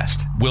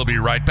Podcast. We'll be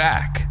right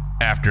back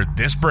after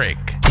this break.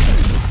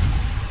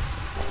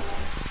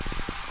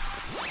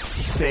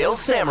 Sales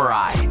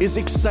Samurai is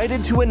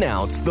excited to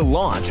announce the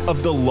launch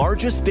of the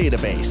largest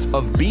database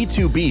of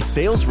B2B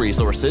sales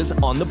resources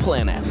on the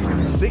planet.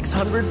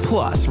 600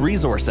 plus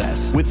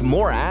resources, with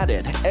more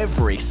added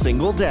every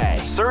single day.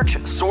 Search,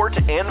 sort,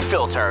 and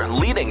filter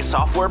leading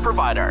software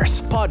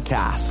providers,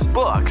 podcasts,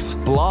 books,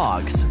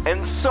 blogs,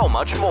 and so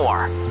much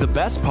more. The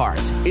best part,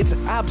 it's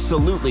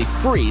absolutely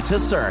free to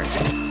search.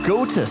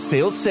 Go to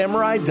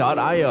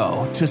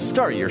salessamurai.io to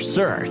start your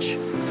search.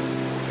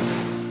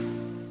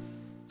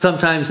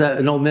 Sometimes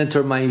an old mentor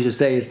of mine used to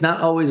say, it's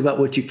not always about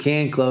what you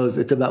can close,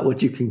 it's about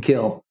what you can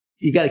kill.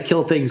 You got to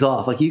kill things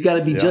off. Like you got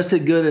to be just as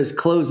good as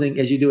closing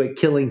as you do at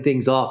killing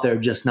things off that are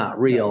just not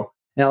real.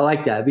 And I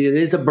like that. I mean, it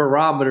is a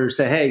barometer to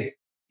say, hey,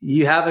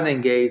 you haven't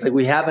engaged. Like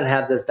we haven't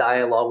had this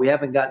dialogue. We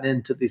haven't gotten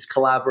into this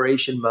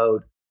collaboration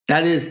mode.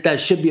 That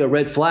should be a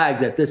red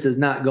flag that this is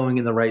not going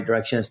in the right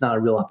direction. It's not a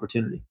real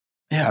opportunity.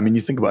 Yeah. I mean,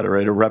 you think about it,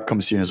 right? A rep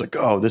comes to you and is like,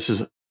 oh,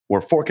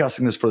 we're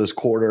forecasting this for this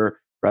quarter,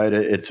 right?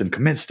 It's in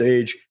commit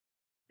stage.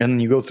 And then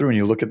you go through and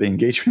you look at the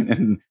engagement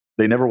and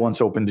they never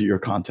once opened to your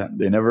content.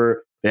 They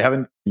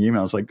haven't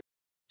emails like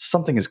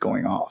something is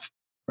going off,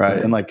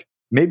 right? And like,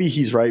 maybe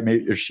he's right,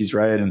 maybe or she's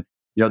right. And,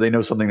 they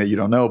know something that you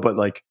don't know, but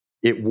like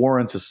it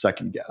warrants a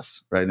second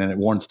guess, right? And it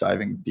warrants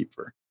diving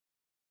deeper.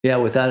 Yeah,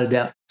 without a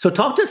doubt. So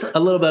talk to us a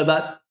little bit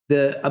about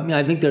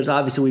I think there's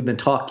obviously we've been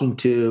talking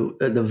to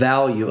the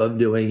value of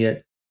doing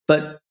it,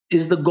 but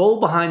is the goal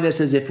behind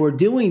this is if we're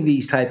doing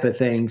these type of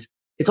things,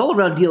 it's all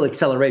around deal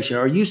acceleration.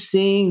 Are you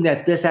seeing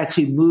that this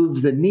actually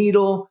moves the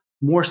needle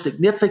more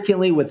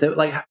significantly with it?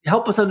 Like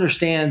help us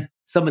understand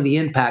some of the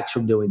impacts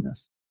from doing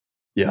this.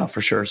 Yeah,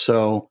 for sure.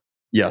 So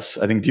yes,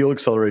 I think deal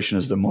acceleration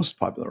is the most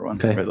popular one.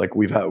 Okay. Right? Like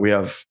we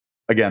have,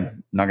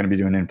 again, not going to be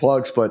doing any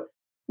plugs, but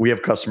we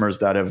have customers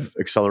that have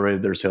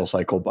accelerated their sales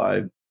cycle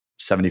by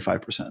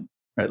 75%,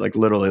 right? Like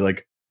literally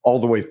like all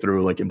the way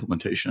through like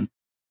implementation,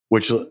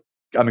 which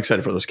I'm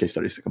excited for those case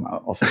studies to come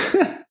out also.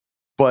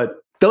 But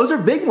those are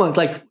big ones.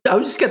 Like I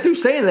was just get through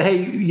saying that, hey,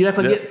 you're not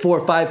going to get 4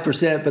 or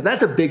 5%, but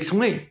that's a big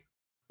swing.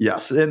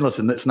 Yes. And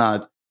listen, that's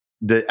not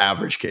the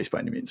average case by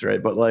any means,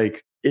 right? But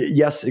like,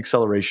 yes,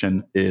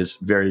 acceleration is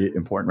very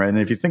important, right? And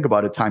if you think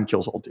about it, time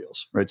kills all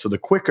deals, right? So the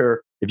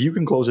quicker, if you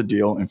can close a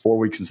deal in 4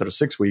 weeks instead of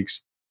 6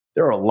 weeks,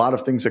 there are a lot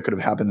of things that could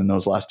have happened in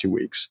those last 2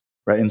 weeks,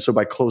 right? And so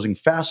by closing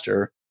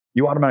faster,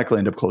 you automatically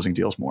end up closing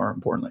deals more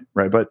importantly,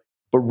 right? But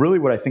really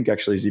what I think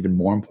actually is even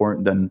more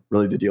important than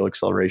really the deal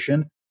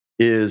acceleration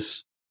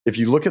is if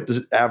you look at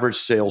the average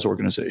sales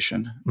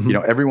organization,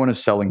 everyone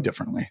is selling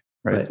differently,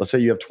 right? Let's say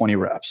you have 20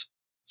 reps.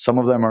 Some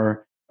of them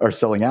are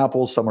selling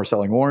apples, some are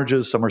selling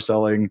oranges, some are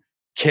selling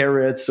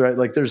carrots, right?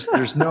 Like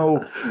there's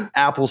no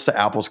apples to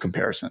apples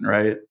comparison,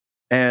 right?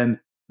 And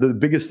the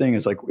biggest thing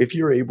is like, if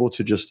you're able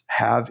to just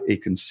have a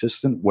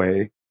consistent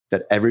way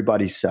that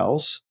everybody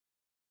sells,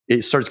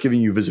 it starts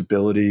giving you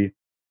visibility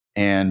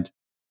and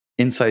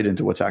insight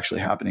into what's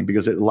actually happening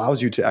because it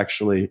allows you to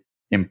actually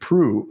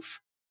improve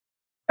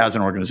as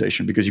an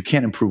organization because you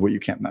can't improve what you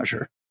can't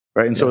measure,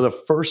 right? And so the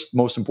first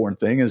most important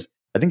thing is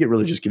I think it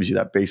really just gives you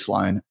that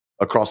baseline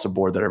across the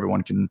board that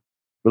everyone can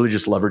really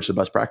just leverage the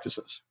best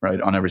practices, right,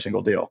 on every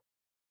single deal.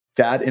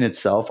 That in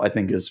itself, I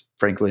think is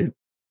frankly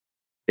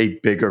a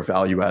bigger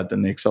value add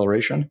than the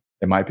acceleration,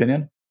 in my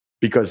opinion,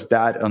 because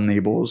that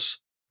enables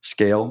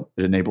scale,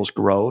 it enables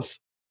growth,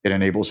 it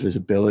enables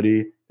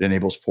visibility, it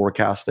enables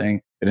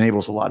forecasting, it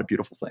enables a lot of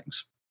beautiful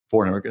things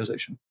for an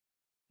organization.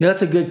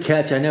 That's a good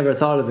catch. I never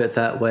thought of it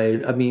that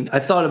way. I mean,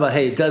 I thought about,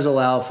 hey, it does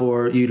allow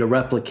for you to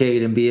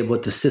replicate and be able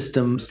to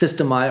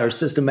systemize or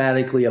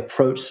systematically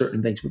approach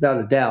certain things without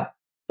a doubt.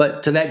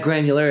 But to that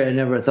granularity, I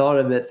never thought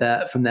of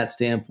it from that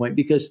standpoint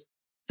because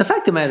the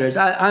fact of the matter is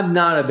I'm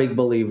not a big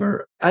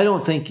believer. I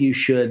don't think you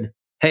should,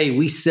 hey,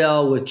 we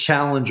sell with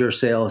challenger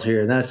sales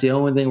here. And that's the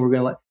only thing we're going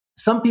to like.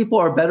 Some people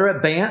are better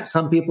at BANT.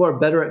 Some people are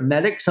better at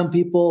MEDDIC. Some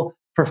people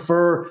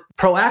prefer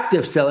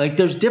proactive selling. Like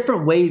there's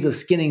different ways of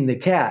skinning the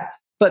cat.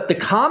 But the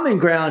common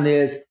ground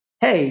is,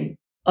 hey,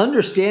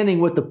 understanding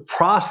what the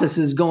process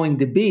is going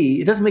to be.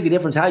 It doesn't make a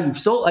difference how you've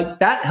sold. Like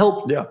that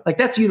helped. Yeah. Like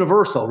that's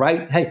universal,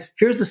 right? Hey,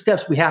 here's the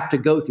steps we have to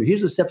go through.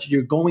 Here's the steps that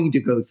you're going to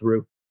go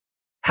through.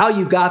 How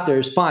you got there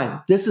is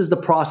fine. This is the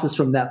process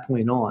from that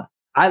point on.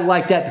 I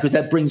like that because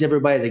that brings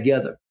everybody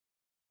together.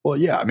 Well,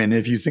 yeah. I mean,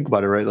 if you think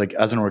about it, right, like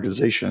as an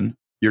organization,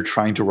 you're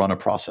trying to run a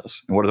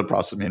process. And what does the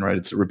process mean, right?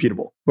 It's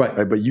repeatable.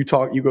 Right. But you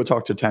go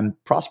talk to 10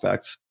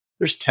 prospects,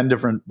 there's 10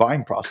 different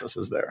buying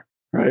processes there,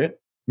 right?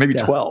 Maybe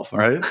 12,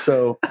 right?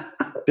 So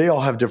they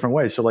all have different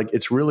ways. So like,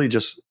 it's really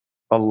just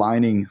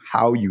aligning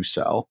how you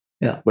sell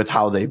with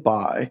how they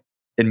buy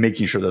and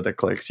making sure that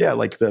clicks. Yeah.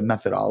 Like the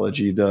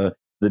methodology, the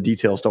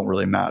details don't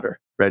really matter,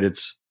 right?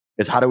 It's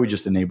how do we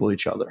just enable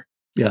each other?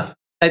 Yeah.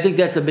 I think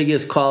that's the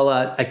biggest call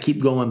out I keep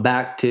going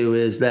back to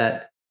is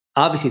that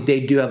obviously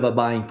they do have a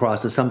buying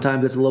process.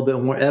 Sometimes it's a little bit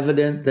more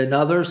evident than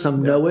others.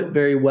 Some know it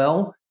very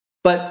well.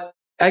 But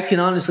I can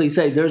honestly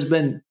say there's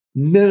been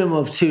minimum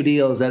of 2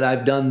 deals that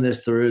I've done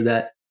this through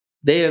that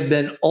they have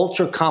been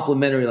ultra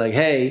complimentary. Like,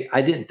 hey,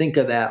 I didn't think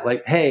of that.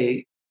 Like,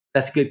 hey,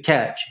 that's a good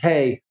catch.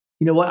 Hey,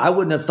 you know what? I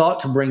wouldn't have thought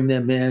to bring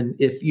them in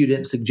if you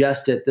didn't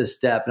suggest it this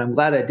step. And I'm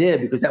glad I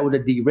did because that would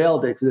have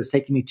derailed it because it's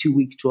taken me 2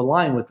 weeks to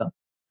align with them.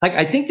 Like,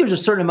 I think there's a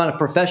certain amount of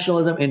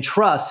professionalism and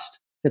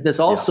trust that this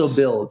also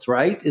builds,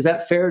 right? Is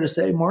that fair to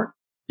say, Mark?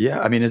 Yeah.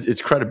 I mean,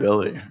 it's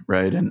credibility,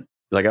 right? And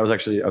like, I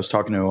was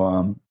talking to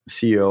a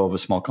CEO of a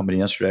small company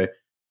yesterday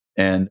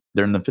and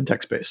they're in the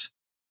fintech space.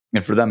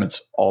 And for them,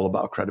 it's all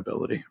about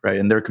credibility, right?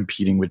 And they're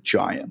competing with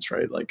giants,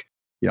 right? Like,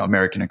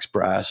 American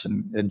Express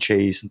and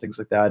Chase and things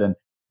like that. And,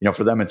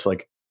 for them, it's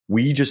like,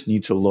 we just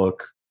need to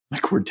look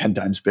like we're 10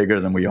 times bigger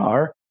than we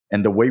are.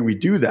 And the way we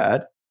do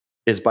that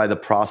is by the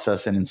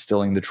process and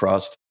instilling the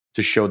trust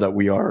to show that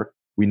we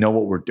know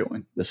what we're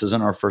doing. This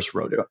isn't our first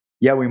rodeo.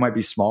 Yeah, we might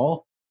be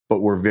small,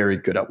 but we're very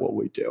good at what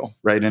we do,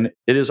 right? And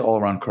it is all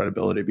around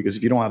credibility, because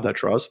if you don't have that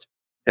trust,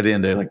 at the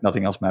end of the day, like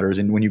nothing else matters.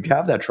 And when you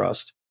have that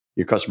trust,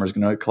 your customer is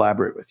going to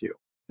collaborate with you,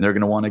 and they're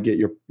going to want to get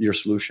your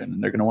solution,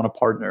 and they're going to want to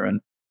partner.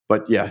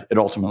 But yeah, it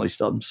ultimately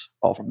stems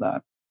all from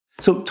that.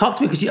 So talk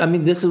to me,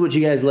 because this is what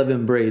you guys live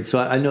and breathe. So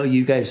I know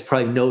you guys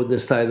probably know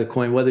this side of the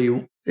coin,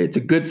 whether it's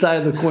a good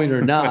side of the coin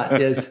or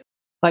not, is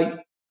like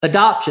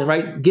adoption,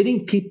 right?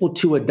 Getting people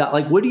to adopt.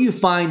 Like, what do you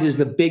find is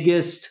the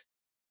biggest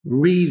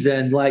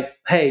reason? Like,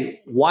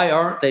 hey, why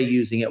aren't they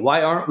using it?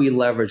 Why aren't we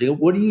leveraging it?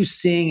 What are you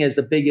seeing as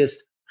the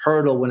biggest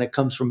hurdle when it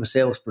comes from a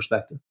sales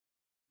perspective?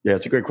 Yeah,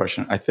 it's a great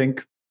question. I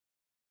think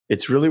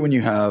it's really when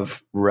you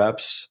have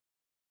reps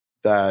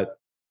that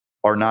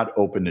are not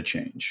open to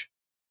change.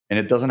 And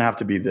it doesn't have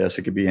to be this.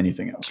 It could be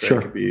anything else. Right? Sure.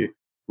 It could be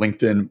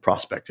LinkedIn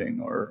prospecting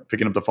or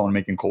picking up the phone,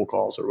 making cold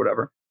calls or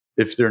whatever.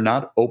 If they're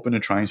not open to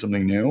trying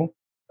something new,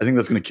 I think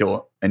that's going to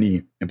kill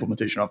any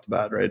implementation off the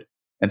bat, right?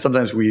 And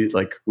sometimes we've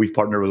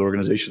partnered with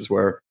organizations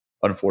where,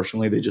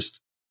 unfortunately,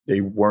 they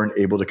weren't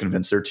able to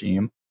convince their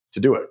team to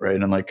do it, right?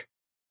 And like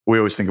we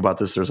always think about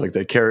this, there's like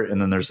the carrot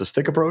and then there's the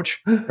stick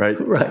approach, right?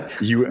 Right.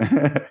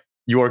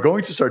 You are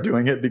going to start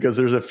doing it because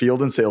there's a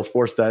field in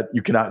Salesforce that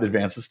you cannot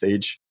advance the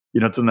stage,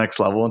 to the next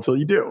level until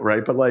you do,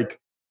 right? But like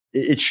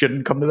it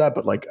shouldn't come to that,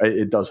 but like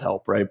it does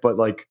help, right? But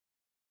like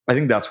I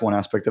think that's one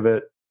aspect of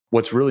it.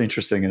 What's really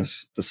interesting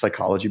is the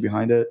psychology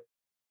behind it.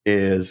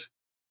 Is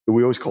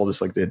we always call this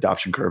like the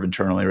adoption curve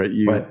internally, right?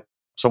 Right.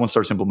 Someone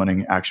starts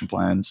implementing action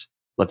plans.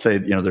 Let's say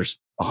there's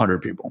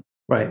 100 people,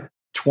 right?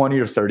 20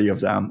 or 30 of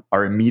them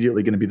are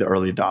immediately going to be the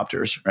early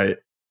adopters, right?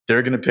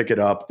 They're going to pick it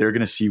up. They're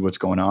going to see what's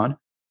going on.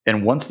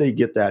 And once they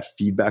get that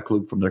feedback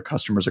loop from their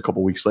customers a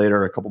couple weeks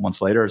later, a couple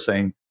months later,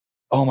 saying,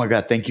 oh my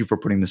God, thank you for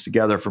putting this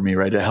together for me,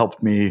 right? It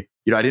helped me.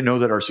 I didn't know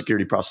that our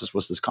security process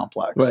was this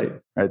complex,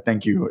 right?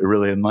 Thank you. It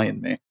really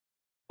enlightened me.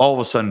 All of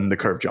a sudden, the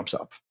curve jumps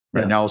up,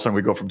 right? Yeah. Now, all of a sudden,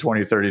 we go from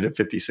 20, 30 to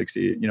 50,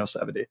 60,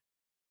 70.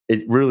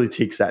 It really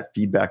takes that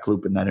feedback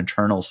loop and that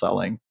internal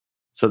selling.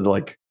 So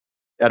like,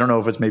 I don't know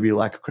if it's maybe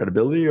lack of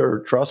credibility or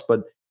trust,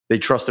 but they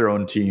trust their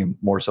own team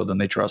more so than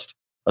they trust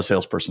a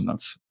salesperson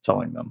that's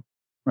telling them,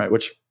 right?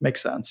 Which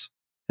makes sense.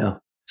 Yeah.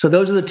 So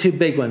those are the two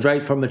big ones,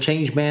 right? From a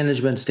change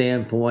management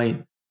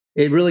standpoint,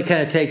 it really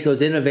kind of takes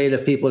those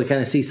innovative people to kind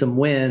of see some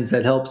wins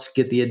that helps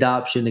get the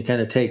adoption to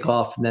kind of take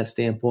off from that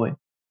standpoint.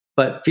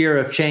 But fear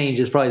of change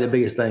is probably the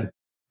biggest thing.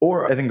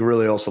 Or I think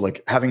really also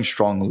like having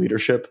strong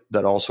leadership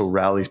that also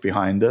rallies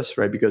behind this,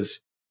 right?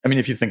 Because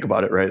if you think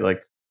about it, right?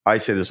 Like I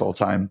say this all the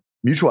time,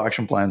 mutual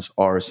action plans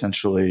are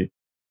essentially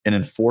an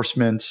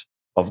enforcement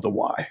of the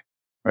why,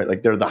 right?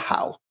 Like they're the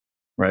how,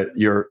 right?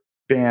 Your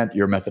BANT,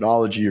 your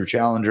methodology, your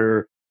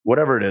challenger,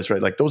 whatever it is,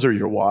 right? Like those are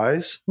your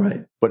whys,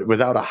 right? But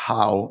without a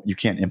how, you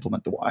can't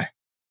implement the why,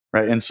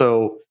 right? And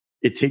so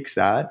it takes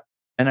that.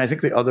 And I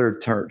think the other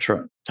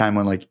time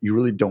when like you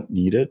really don't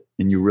need it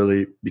and you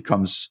really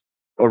becomes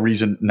a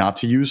reason not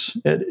to use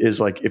it is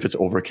like if it's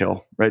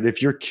overkill, right?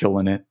 If you're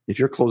killing it, if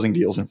you're closing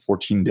deals in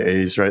 14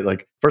 days, right?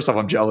 Like first off,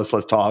 I'm jealous.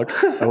 Let's talk.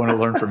 I want to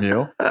learn from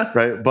you,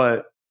 right?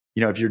 But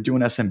if you're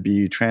doing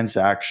SMB,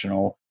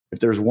 transactional, if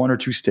there's one or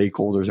two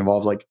stakeholders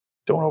involved, like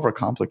don't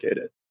overcomplicate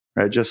it,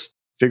 right? Just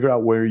figure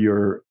out where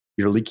your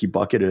leaky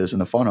bucket is in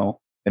the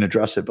funnel and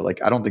address it. But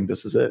like, I don't think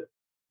this is it,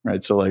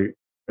 right? So like,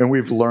 and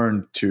we've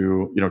learned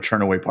to,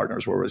 churn away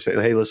partners where we say,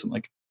 hey, listen,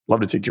 like, love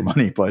to take your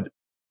money, but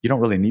you don't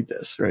really need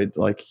this, right?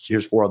 Like,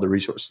 here's 4 other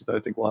resources that I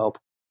think will help.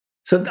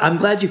 So I'm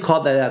glad you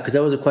called that out because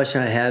that was a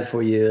question I had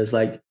for you is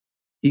like,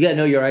 you got to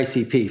know your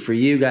ICP. For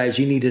you guys,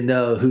 you need to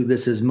know who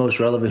this is most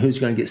relevant, who's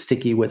going to get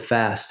sticky with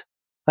fast.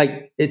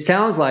 Like, it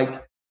sounds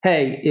like,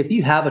 hey, if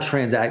you have a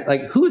transaction,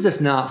 like, who is this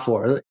not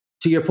for?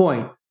 To your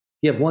point,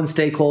 you have one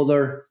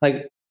stakeholder,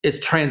 like it's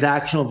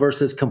transactional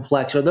versus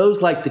complex. Are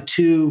those like the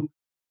two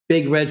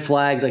big red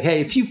flags? Like,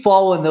 hey, if you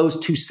fall in those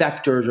two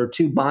sectors or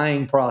two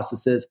buying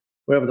processes,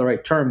 whatever the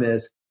right term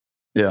is,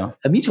 yeah,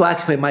 a mutual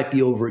action plan might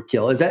be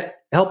overkill. Is that,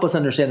 help us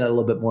understand that a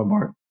little bit more,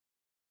 Mark?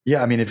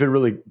 Yeah, if it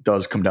really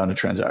does come down to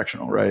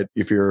transactional, right?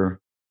 If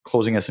you're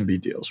closing SMB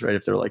deals, right?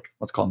 If they're like,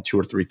 let's call them $2,000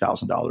 or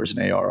 $3,000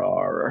 in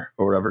ARR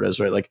or whatever it is,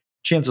 right? Like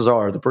chances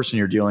are the person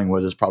you're dealing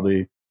with is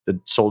probably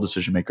the sole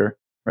decision maker,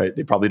 right?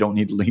 They probably don't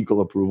need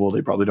legal approval.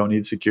 They probably don't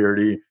need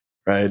security,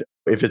 right?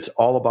 If it's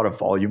all about a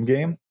volume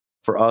game,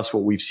 for us,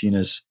 what we've seen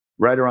is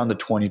right around the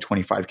 20,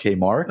 25K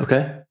mark.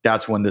 Okay.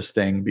 That's when this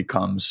thing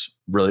becomes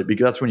really,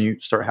 because that's when you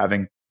start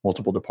having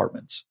multiple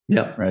departments.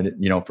 Yeah. Right.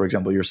 For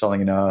example, you're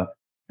selling an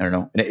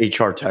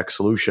HR tech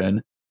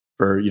solution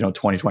for,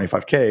 20,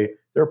 25K.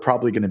 There are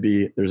probably going to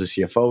be, there's a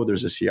CFO,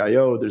 there's a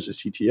CIO, there's a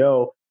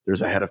CTO,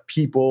 there's a head of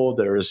people,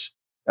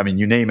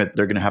 you name it,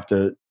 they're going to have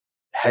to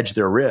hedge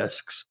their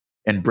risks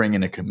and bring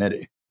in a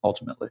committee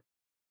ultimately.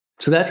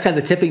 So that's kind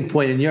of the tipping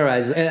point in your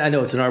eyes. And I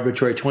know it's an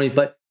arbitrary 20,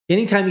 but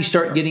anytime you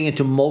start getting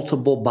into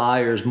multiple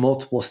buyers,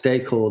 multiple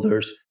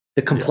stakeholders,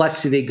 the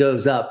complexity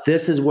goes up.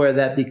 This is where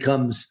that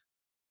becomes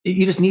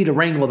you just need to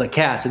wrangle the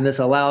cats. And this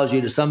allows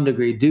you to some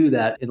degree do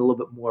that in a little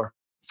bit more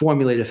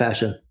formulated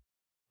fashion.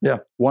 Yeah.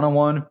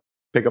 One-on-one,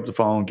 pick up the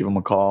phone, give them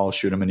a call,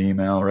 shoot them an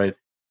email, right?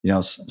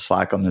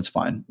 Slack them, that's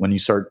fine. When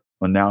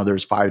now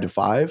there's 5 to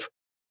 5.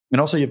 And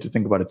also you have to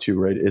think about it too,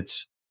 right?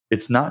 It's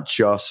not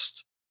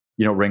just,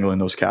 wrangling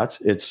those cats.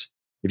 It's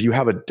if you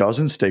have a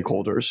dozen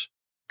stakeholders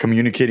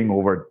communicating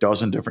over a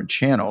dozen different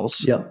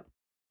channels,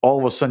 all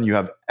of a sudden you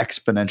have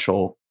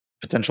exponential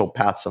potential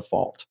paths of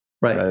fault,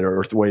 right?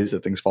 Or ways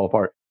that things fall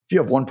apart. If you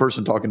have one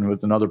person talking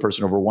with another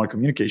person over one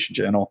communication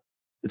channel,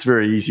 it's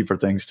very easy for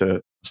things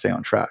to stay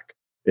on track.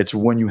 It's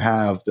when you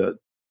have the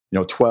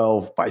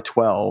 12 by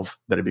 12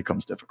 that it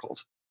becomes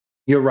difficult.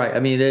 You're right. I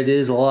mean, it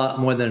is a lot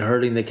more than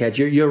herding the cats.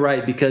 You're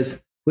right,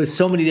 because with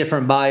so many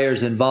different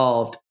buyers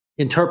involved,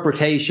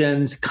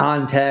 interpretations,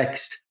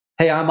 context.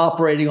 Hey, I'm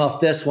operating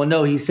off this one.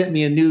 No, he sent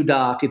me a new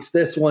doc. It's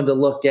this one to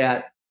look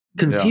at.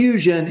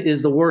 Confusion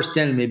is the worst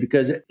enemy,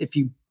 because if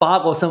you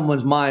boggle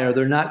someone's mind or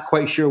they're not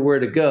quite sure where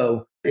to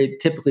go, it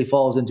typically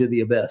falls into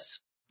the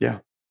abyss. Yeah.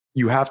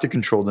 You have to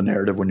control the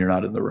narrative when you're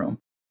not in the room,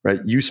 right?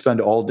 You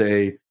spend all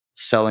day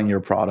selling your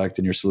product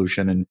and your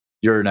solution, and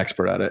you're an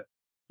expert at it.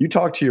 You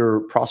talk to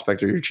your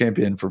prospect or your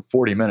champion for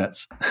 40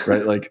 minutes,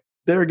 right? Like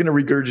they're going to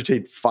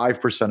regurgitate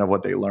 5% of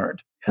what they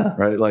learned,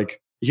 right?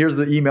 Like, here's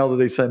the email that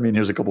they sent me and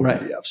here's a couple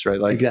PDFs, right?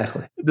 Like,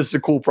 exactly. This is a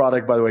cool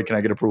product, by the way. Can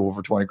I get approval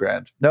for 20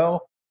 grand?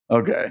 No?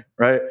 Okay,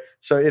 right?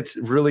 So it's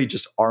really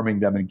just arming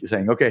them and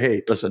saying, okay,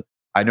 hey, listen,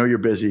 I know you're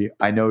busy.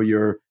 I know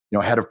you're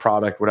head of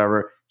product,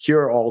 whatever. Here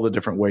are all the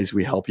different ways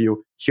we help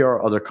you. Here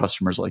are other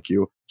customers like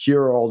you.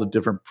 Here are all the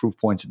different proof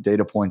points and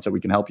data points that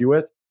we can help you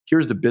with.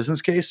 Here's the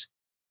business case.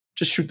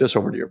 Just shoot this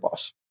over to your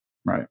boss,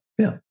 right?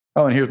 Yeah.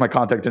 Oh, and here's my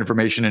contact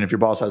information. And if your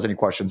boss has any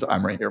questions,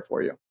 I'm right here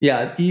for you.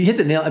 Yeah, you hit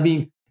the nail. I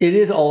mean, it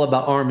is all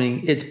about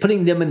arming. It's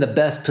putting them in the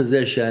best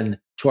position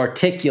to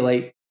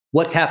articulate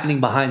what's happening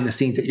behind the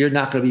scenes that you're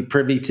not going to be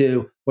privy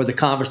to, or the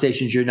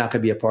conversations you're not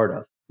going to be a part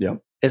of. Yeah.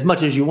 As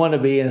much as you want to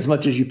be, and as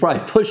much as you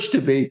probably push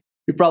to be,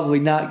 you're probably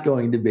not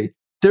going to be.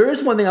 There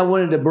is one thing I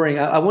wanted to bring.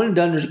 I wanted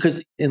to understand,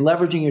 because in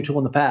leveraging your tool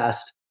in the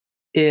past,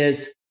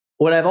 is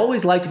what I've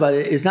always liked about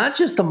it is not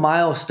just the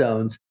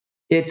milestones,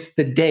 it's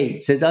the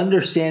dates. It's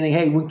understanding,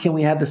 hey, when can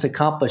we have this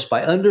accomplished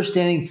by?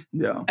 Understanding,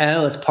 I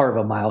know that's part of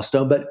a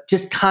milestone, but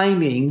just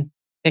timing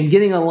and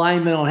getting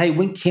alignment on, hey,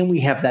 when can we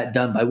have that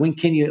done by? What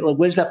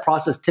does that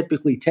process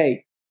typically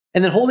take?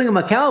 And then holding them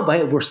accountable,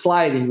 hey, we're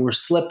sliding, we're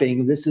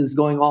slipping, this is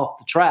going off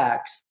the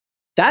tracks.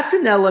 That's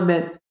an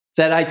element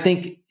that I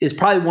think is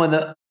probably one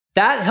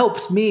that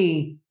helps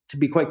me, to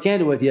be quite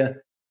candid with you.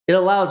 It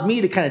allows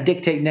me to kind of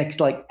dictate next,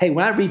 like, hey,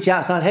 when I reach out,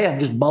 it's not, hey, I'm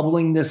just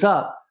bubbling this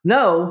up.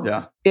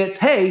 No, it's,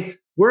 hey,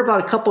 we're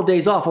about a couple of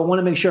days off. I want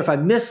to make sure if I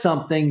miss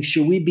something,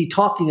 should we be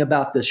talking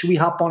about this? Should we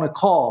hop on a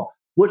call?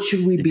 What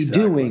should we be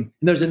doing?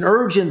 And there's an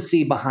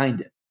urgency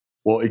behind it.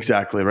 Well,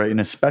 exactly, right?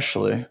 And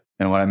especially,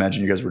 and what I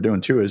imagine you guys were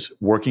doing too, is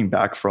working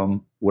back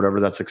from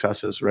whatever that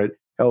success is, right?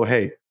 Oh,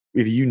 hey,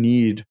 if you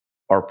need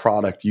our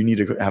product, you need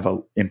to have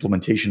an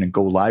implementation and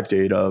go live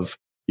date of,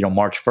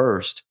 March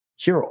 1st.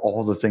 Here are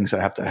all the things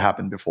that have to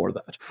happen before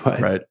that,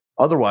 right?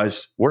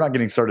 Otherwise, we're not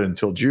getting started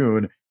until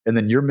June, and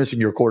then you're missing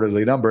your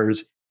quarterly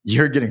numbers.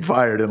 You're getting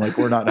fired, and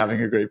we're not having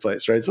a great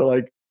place, right?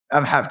 So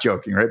I'm half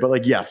joking, right?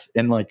 But yes.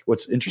 And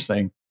what's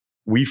interesting,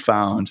 we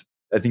found,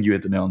 I think you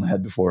hit the nail on the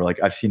head before,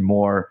 I've seen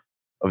more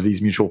of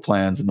these mutual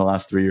plans in the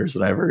last 3 years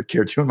than I ever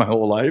cared to in my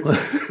whole life,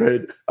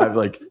 right?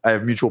 I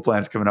have mutual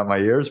plans coming up my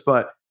ears,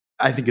 but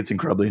I think it's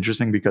incredibly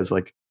interesting because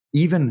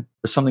even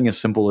something as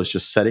simple as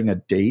just setting a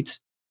date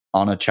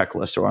on a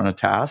checklist or on a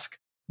task,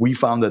 we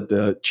found that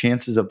the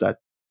chances of that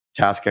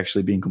task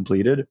actually being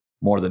completed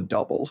more than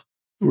doubled.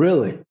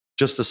 Really?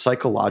 Just the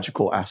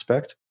psychological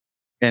aspect.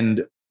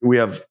 And we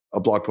have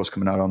a blog post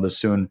coming out on this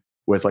soon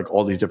with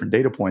all these different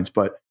data points,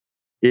 but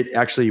it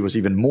actually was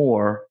even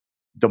more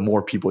the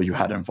more people you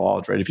had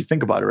involved, right? If you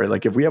think about it,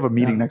 right? If we have a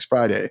meeting next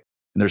Friday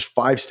and there's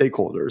 5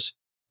 stakeholders,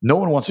 no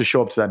one wants to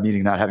show up to that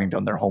meeting not having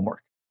done their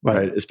homework,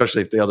 right?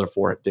 Especially if the other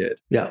 4 did.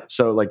 Yeah.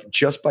 So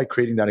just by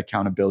creating that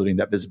accountability and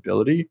that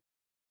visibility,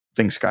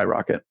 things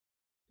skyrocket.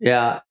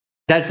 Yeah.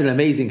 That's an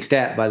amazing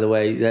stat, by the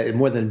way, that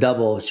more than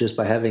double is just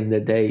by having the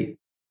date.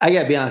 I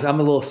got to be honest, I'm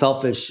a little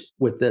selfish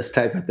with this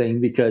type of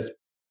thing because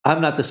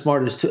I'm not the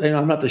smartest,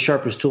 I'm not the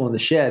sharpest tool in the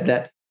shed.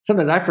 That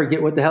sometimes I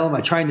forget what the hell am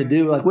I trying to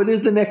do? What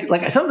is the next?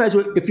 Sometimes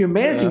if you're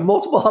managing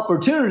multiple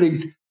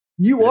opportunities,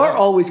 you are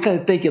always kind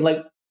of thinking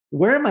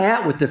where am I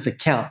at with this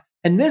account?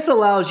 And this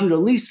allows you to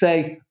at least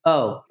say,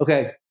 oh,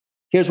 okay,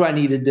 here's what I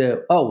need to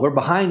do. Oh, we're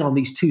behind on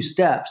these 2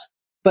 steps.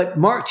 But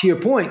Mark, to your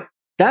point,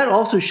 that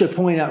also should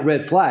point out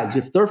red flags.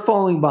 If they're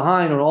falling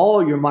behind on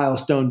all your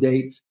milestone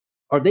dates,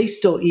 are they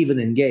still even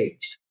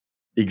engaged?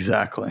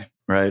 Exactly.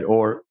 Right.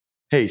 Or,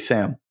 hey,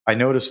 Sam, I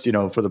noticed,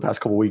 for the past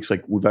couple of weeks,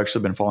 we've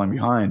actually been falling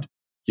behind.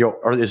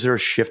 Is there a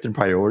shift in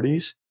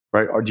priorities?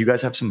 Right. Or do you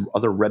guys have some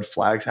other red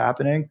flags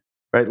happening?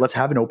 Right. Let's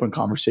have an open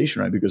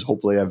conversation, right? Because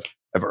hopefully I've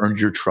earned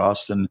your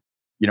trust. And,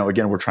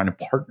 again, we're trying to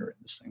partner in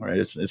this thing, right?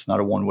 It's not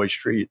a one-way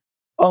street.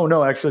 Oh,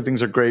 no, actually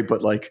things are great.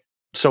 But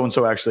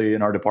so-and-so actually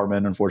in our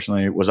department,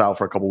 unfortunately, was out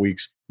for a couple of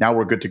weeks. Now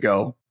we're good to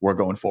go. We're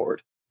going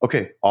forward.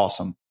 Okay,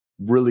 awesome.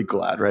 Really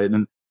glad, right?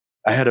 And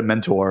I had a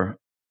mentor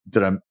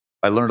that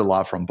I learned a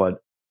lot from,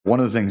 but one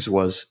of the things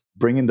was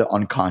bringing the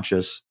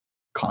unconscious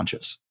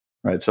conscious,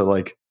 right? So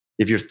like,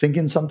 if you're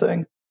thinking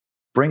something,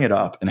 bring it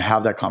up and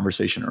have that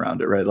conversation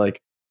around it, right?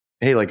 Like,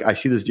 hey, like I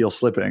see this deal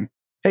slipping.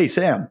 Hey,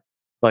 Sam,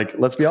 like,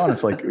 let's be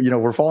honest, like,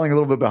 we're falling a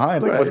little bit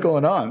behind. Like, what's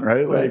going on,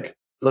 right? Like,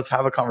 let's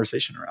have a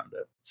conversation around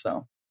it.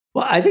 So,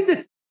 well, I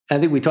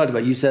think we talked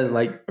about, you said it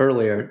like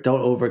earlier,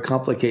 don't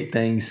overcomplicate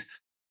things.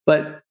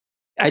 But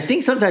I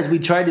think sometimes we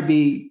try to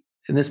be,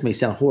 and this may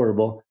sound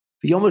horrible,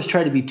 but you almost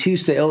try to be too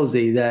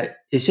salesy that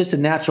it's just a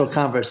natural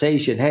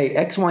conversation. Hey,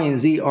 X, Y, and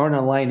Z aren't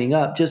aligning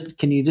up.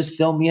 Can you just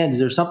fill me in? Is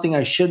there something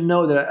I should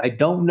know that I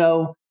don't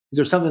know? Is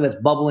there something that's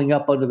bubbling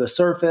up under the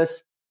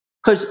surface?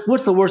 Because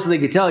what's the worst they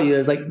could tell you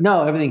is like,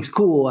 no, everything's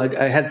cool.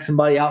 I had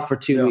somebody out for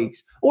 2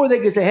 weeks. Or they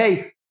could say,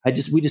 hey,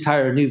 we just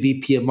hired a new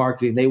VP of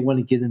marketing. They want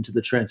to get into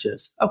the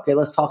trenches. Okay,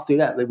 let's talk through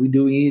that. Like, we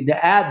need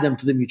to add them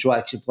to the mutual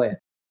action plan.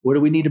 Where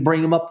do we need to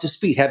bring them up to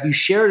speed? Have you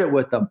shared it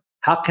with them?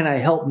 How can I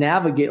help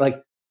navigate?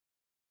 Like,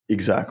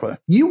 exactly.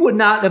 You would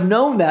not have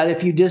known that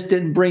if you just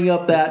didn't bring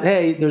up that,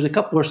 hey, there's a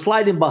couple, we're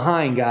sliding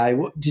behind, guy.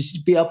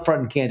 Just be upfront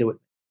and candid with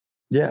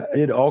me. Yeah,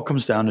 it all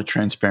comes down to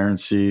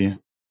transparency,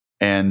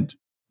 and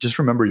just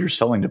remember you're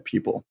selling to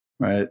people,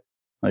 right?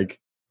 Like,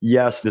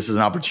 yes, this is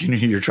an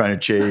opportunity you're trying to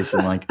chase,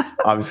 and like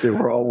obviously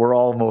we're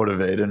all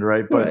motivated,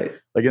 right? But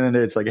like in the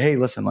day, it's like, hey,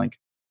 listen, like,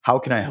 how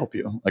can I help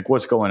you? Like,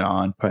 what's going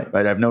on?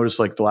 Right? I've noticed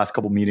like the last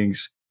couple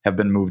meetings have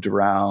been moved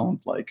around,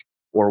 like,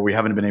 or we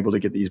haven't been able to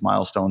get these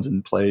milestones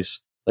in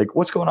place. Like,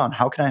 what's going on?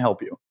 How can I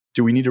help you?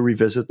 Do we need to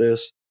revisit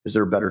this? Is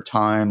there a better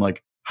time?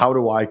 Like, how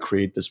do I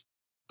create this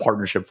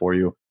partnership for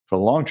you for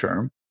the long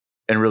term?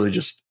 And really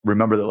just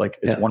remember that like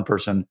it's one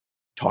person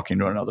talking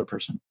to another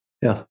person.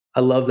 Yeah,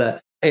 I love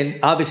that. And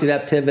obviously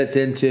that pivots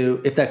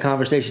into, if that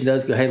conversation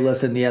does go, hey,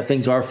 listen,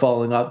 things are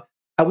falling up.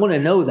 I want to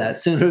know that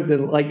sooner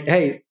than like,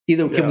 hey,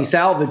 either can we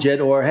salvage it,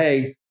 or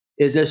hey,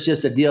 is this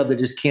just a deal that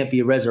just can't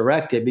be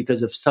resurrected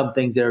because of some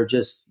things that are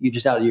you're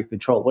just out of your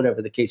control,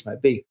 whatever the case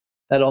might be.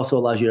 That also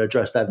allows you to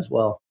address that as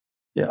well.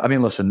 Yeah. I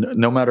mean, listen,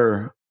 no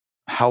matter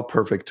how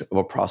perfect of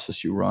a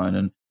process you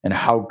run and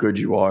how good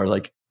you are,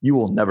 like, you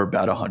will never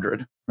bat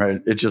 100,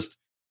 right?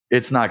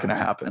 It's not going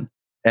to happen.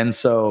 And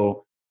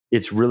so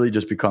it's really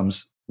just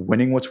becomes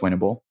winning what's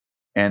winnable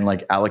and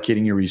like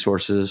allocating your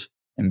resources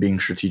and being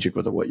strategic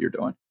with what you're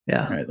doing.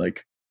 Yeah. Right.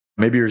 Like,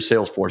 maybe you're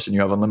Salesforce and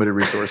you have unlimited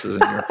resources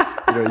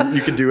and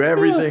you can do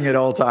everything at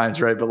all times,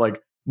 right? But like,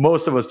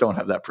 most of us don't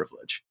have that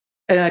privilege.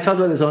 And I talked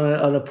about this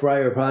on a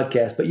prior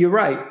podcast, but you're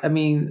right. I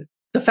mean,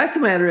 the fact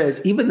of the matter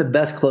is, even the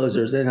best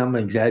closers, and I'm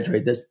going to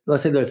exaggerate this,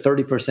 let's say they're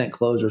 30%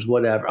 closers,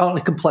 whatever. On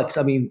a complex,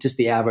 I mean, just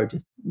the average.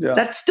 Yeah.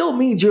 That still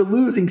means you're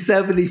losing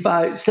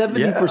 70%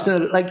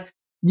 of it. Like,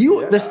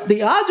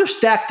 the odds are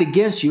stacked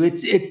against you.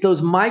 It's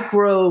those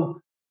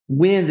micro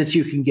wins that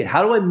you can get.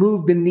 How do I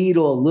move the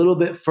needle a little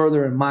bit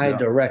further in my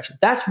direction?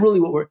 That's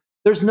really what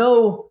there's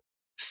no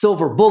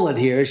silver bullet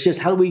here. It's just,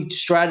 how do we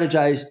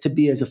strategize to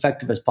be as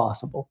effective as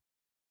possible?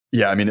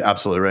 Yeah, I mean,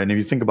 absolutely right. And if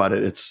you think about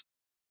it, it's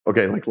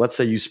okay. Like, let's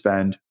say you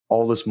spend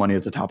all this money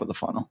at the top of the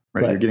funnel,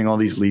 right? You're getting all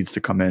these leads to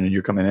come in, and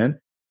you're coming in.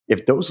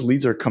 If those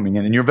leads are coming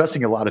in, and you're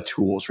investing a lot of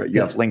tools, right? You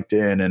have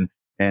LinkedIn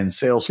and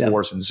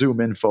Salesforce and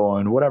Zoom Info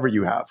and whatever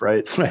you have,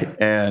 right? Right.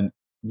 And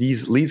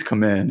these leads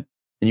come in,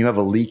 and you have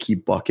a leaky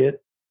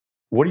bucket.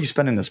 What are you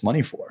spending this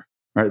money for,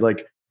 right?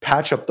 Like,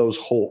 patch up those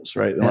holes,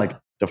 right? And like,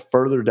 the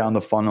further down the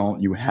funnel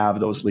you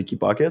have those leaky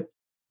bucket,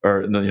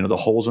 or the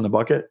holes in the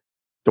bucket,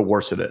 the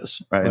worse it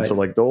is, right? And so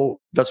like,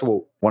 that's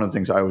what one of the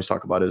things I always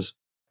talk about is,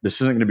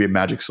 this isn't going to be a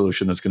magic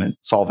solution that's going to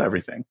solve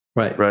everything,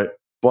 right?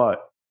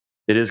 But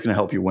it is going to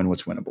help you win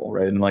what's winnable,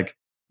 right? And like,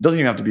 it doesn't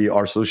even have to be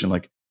our solution.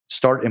 Like,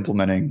 start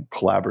implementing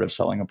collaborative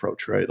selling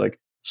approach, right? Like,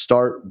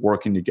 start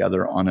working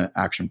together on an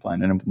action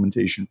plan, an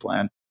implementation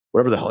plan,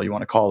 whatever the hell you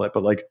want to call it.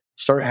 But like,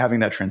 start having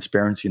that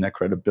transparency and that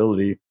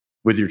credibility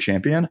with your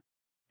champion,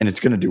 and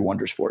it's going to do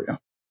wonders for you.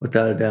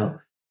 Without a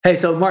doubt. Hey,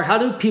 so Mark, how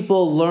do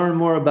people learn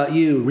more about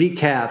you,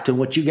 Recapped, and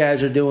what you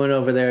guys are doing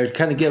over there?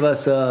 Kind of give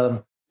us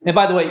and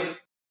by the way,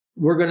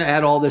 we're going to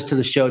add all this to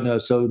the show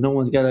notes, so no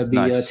one's got to be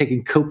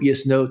taking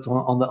copious notes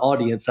on the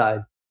audience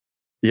side.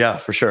 Yeah,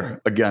 for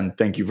sure. Again,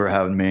 thank you for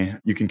having me.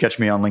 You can catch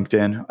me on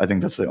LinkedIn. I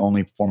think that's the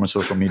only form of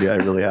social media I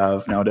really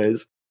have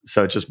nowadays.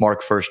 So it's just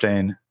Mark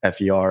Feuerstein,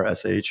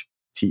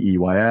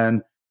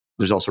 FERSHTEYN.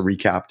 There's also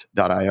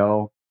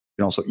recapped.io. You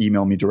can also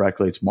email me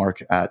directly. It's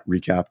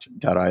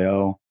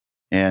mark@recapped.io.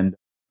 And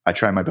I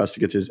try my best to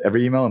get to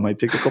every email. It might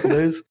take a couple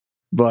days,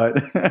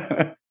 but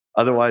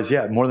otherwise,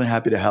 yeah, more than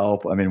happy to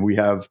help. I mean,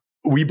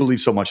 we believe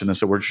so much in this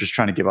that we're just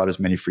trying to give out as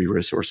many free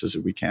resources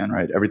as we can,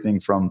 right? Everything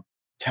from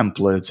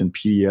templates and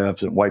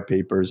PDFs and white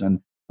papers and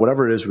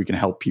whatever it is we can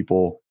help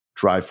people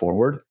drive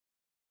forward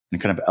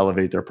and kind of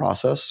elevate their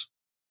process.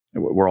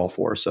 We're all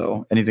for.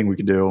 So anything we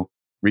can do,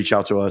 reach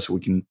out to us.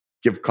 We can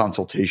give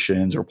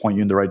consultations or point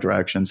you in the right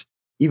directions.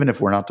 Even if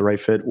we're not the right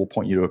fit, we'll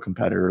point you to a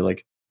competitor. Like,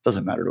 it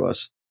doesn't matter to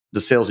us.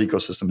 the sales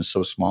ecosystem is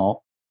so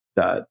small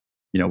that,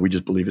 we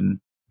just believe in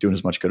doing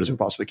as much good as we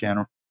possibly can,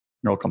 and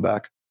it'll come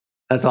back.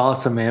 That's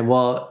awesome, man.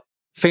 Well,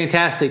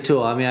 fantastic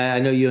tool. I mean, I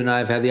know you and I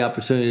have had the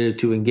opportunity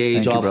to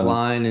engage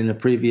offline in a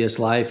previous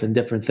life and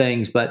different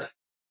things, but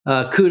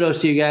kudos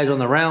to you guys on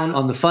the round,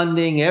 on the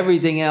funding,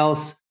 everything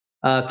else.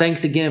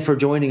 Thanks again for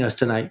joining us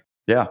tonight.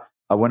 Yeah.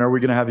 When are we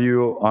going to have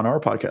you on our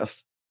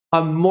podcast?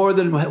 I'm more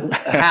than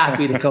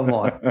happy to come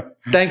on.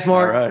 Thanks,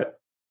 Mark. All right.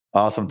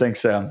 Awesome.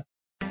 Thanks, Sam.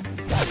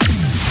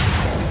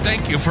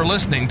 Thank you for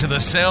listening to the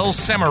Sales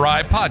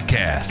Samurai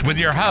podcast with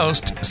your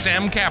host,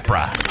 Sam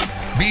Capra.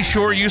 Be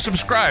sure you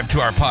subscribe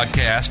to our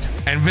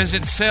podcast and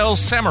visit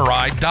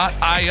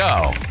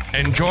salessamurai.io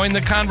and join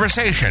the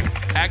conversation,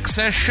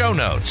 access show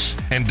notes,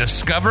 and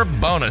discover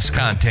bonus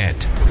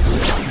content.